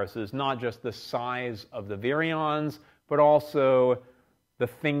giant viruses, not just the size of the virions, but also the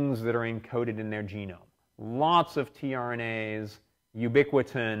things that are encoded in their genome. Lots of tRNAs,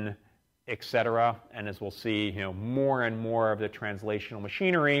 ubiquitin, etc. And as we'll see, more and more of the translational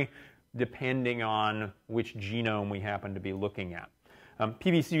machinery, depending on which genome we happen to be looking at.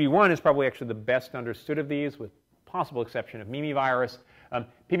 PBCV1 is probably actually the best understood of these, with possible exception of Mimi virus.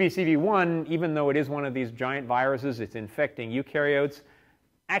 PBCV1, even though it is one of these giant viruses, it's infecting eukaryotes,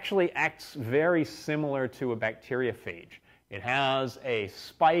 actually acts very similar to a bacteriophage. It has a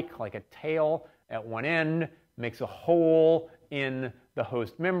spike, like a tail, at one end, makes a hole in the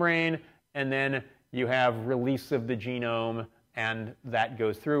host membrane, and then you have release of the genome, and that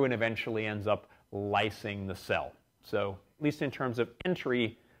goes through and eventually ends up lysing the cell. So at least in terms of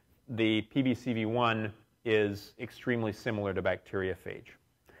entry, the PBCV1 is extremely similar to bacteriophage.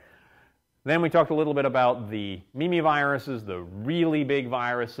 Then we talked a little bit about the mimiviruses, the really big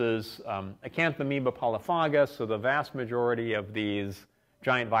viruses, Acanthamoeba polyphaga. So the vast majority of these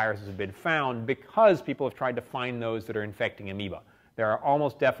giant viruses have been found because people have tried to find those that are infecting amoeba. There are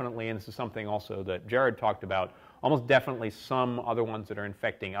almost definitely, and this is something also that Jared talked about, almost definitely some other ones that are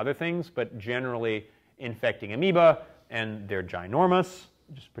infecting other things, but generally infecting amoeba, and they're ginormous,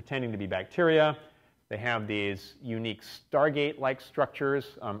 just pretending to be bacteria. They have these unique Stargate-like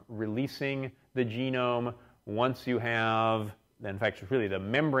structures releasing the genome once you have, in fact, it's really the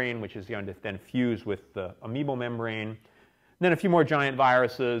membrane, which is going to then fuse with the amoebal membrane. And then a few more giant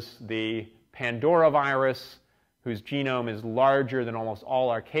viruses, the Pandora virus, whose genome is larger than almost all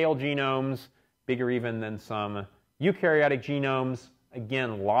archaeal genomes, bigger even than some eukaryotic genomes.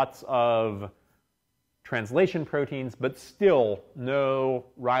 Again, lots of translation proteins, but still no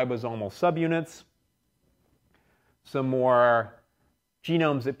ribosomal subunits. Some more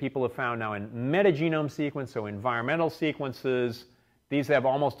genomes that people have found now in metagenome sequence, so environmental sequences. These have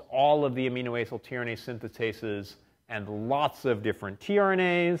almost all of the amino acyl tRNA synthetases and lots of different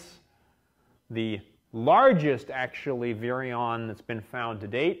tRNAs. The largest, actually, virion that's been found to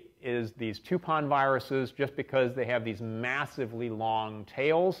date is these Tupon viruses, just because they have these massively long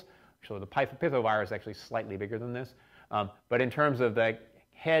tails. So the pythopithovirus is actually slightly bigger than this. But in terms of the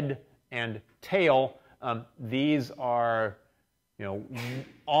head and tail, these are,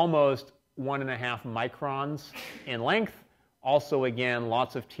 almost 1.5 microns in length. Also, again,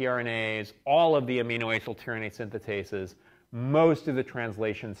 lots of tRNAs, all of the amino acyl tRNA synthetases, most of the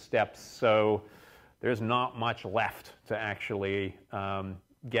translation steps. So there's not much left to actually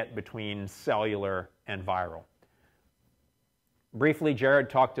get between cellular and viral. Briefly, Jared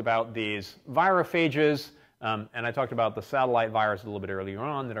talked about these virophages. And I talked about the satellite virus a little bit earlier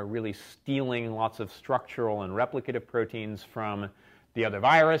on that are really stealing lots of structural and replicative proteins from the other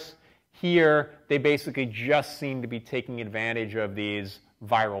virus. Here, they basically just seem to be taking advantage of these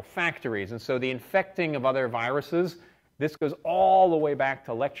viral factories. And so the infecting of other viruses, this goes all the way back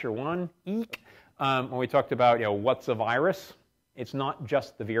to lecture 1, eek, when we talked about what's a virus. It's not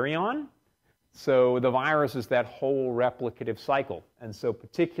just the virion. So the virus is that whole replicative cycle. And so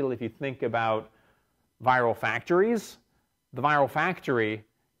particularly if you think about viral factories, the viral factory,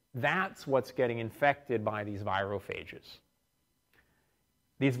 that's what's getting infected by these virophages.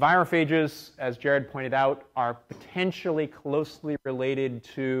 These virophages, as Jared pointed out, are potentially closely related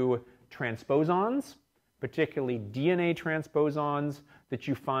to transposons, particularly DNA transposons that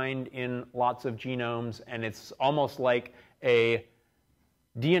you find in lots of genomes. And it's almost like a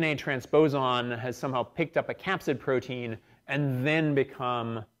DNA transposon has somehow picked up a capsid protein and then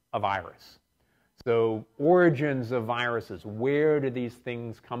become a virus. So origins of viruses, where do these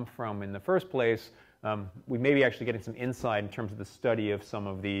things come from in the first place? We may be actually getting some insight in terms of the study of some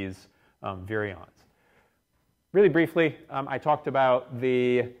of these virions. Really briefly, I talked about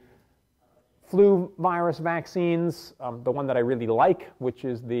the flu virus vaccines, the one that I really like, which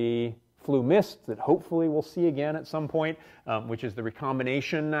is the flu mist that hopefully we'll see again at some point, which is the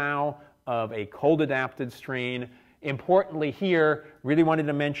recombination now of a cold-adapted strain. Importantly here, really wanted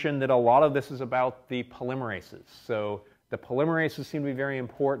to mention that a lot of this is about the polymerases. So the polymerases seem to be very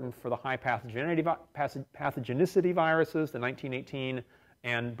important for the high pathogenicity viruses, the 1918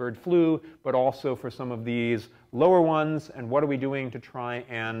 and bird flu, but also for some of these lower ones. And what are we doing to try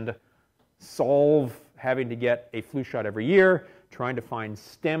and solve having to get a flu shot every year? Trying to find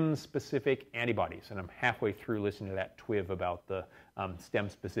stem-specific antibodies. And I'm halfway through listening to that TWIV about the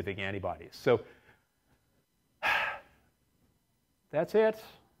stem-specific antibodies. So that's it.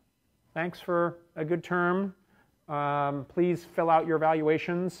 Thanks for a good term. Please fill out your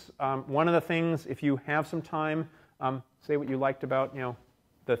evaluations. One of the things, if you have some time, say what you liked about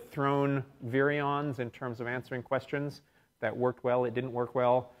the thrown virions in terms of answering questions. That worked well, it didn't work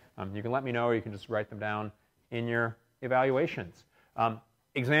well. You can let me know, or you can just write them down in your evaluations.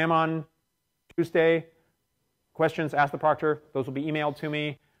 Exam on Tuesday. Questions, ask the proctor. Those will be emailed to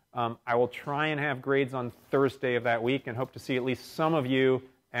me. I will try and have grades on Thursday of that week and hope to see at least some of you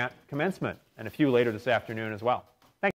at commencement and a few later this afternoon as well.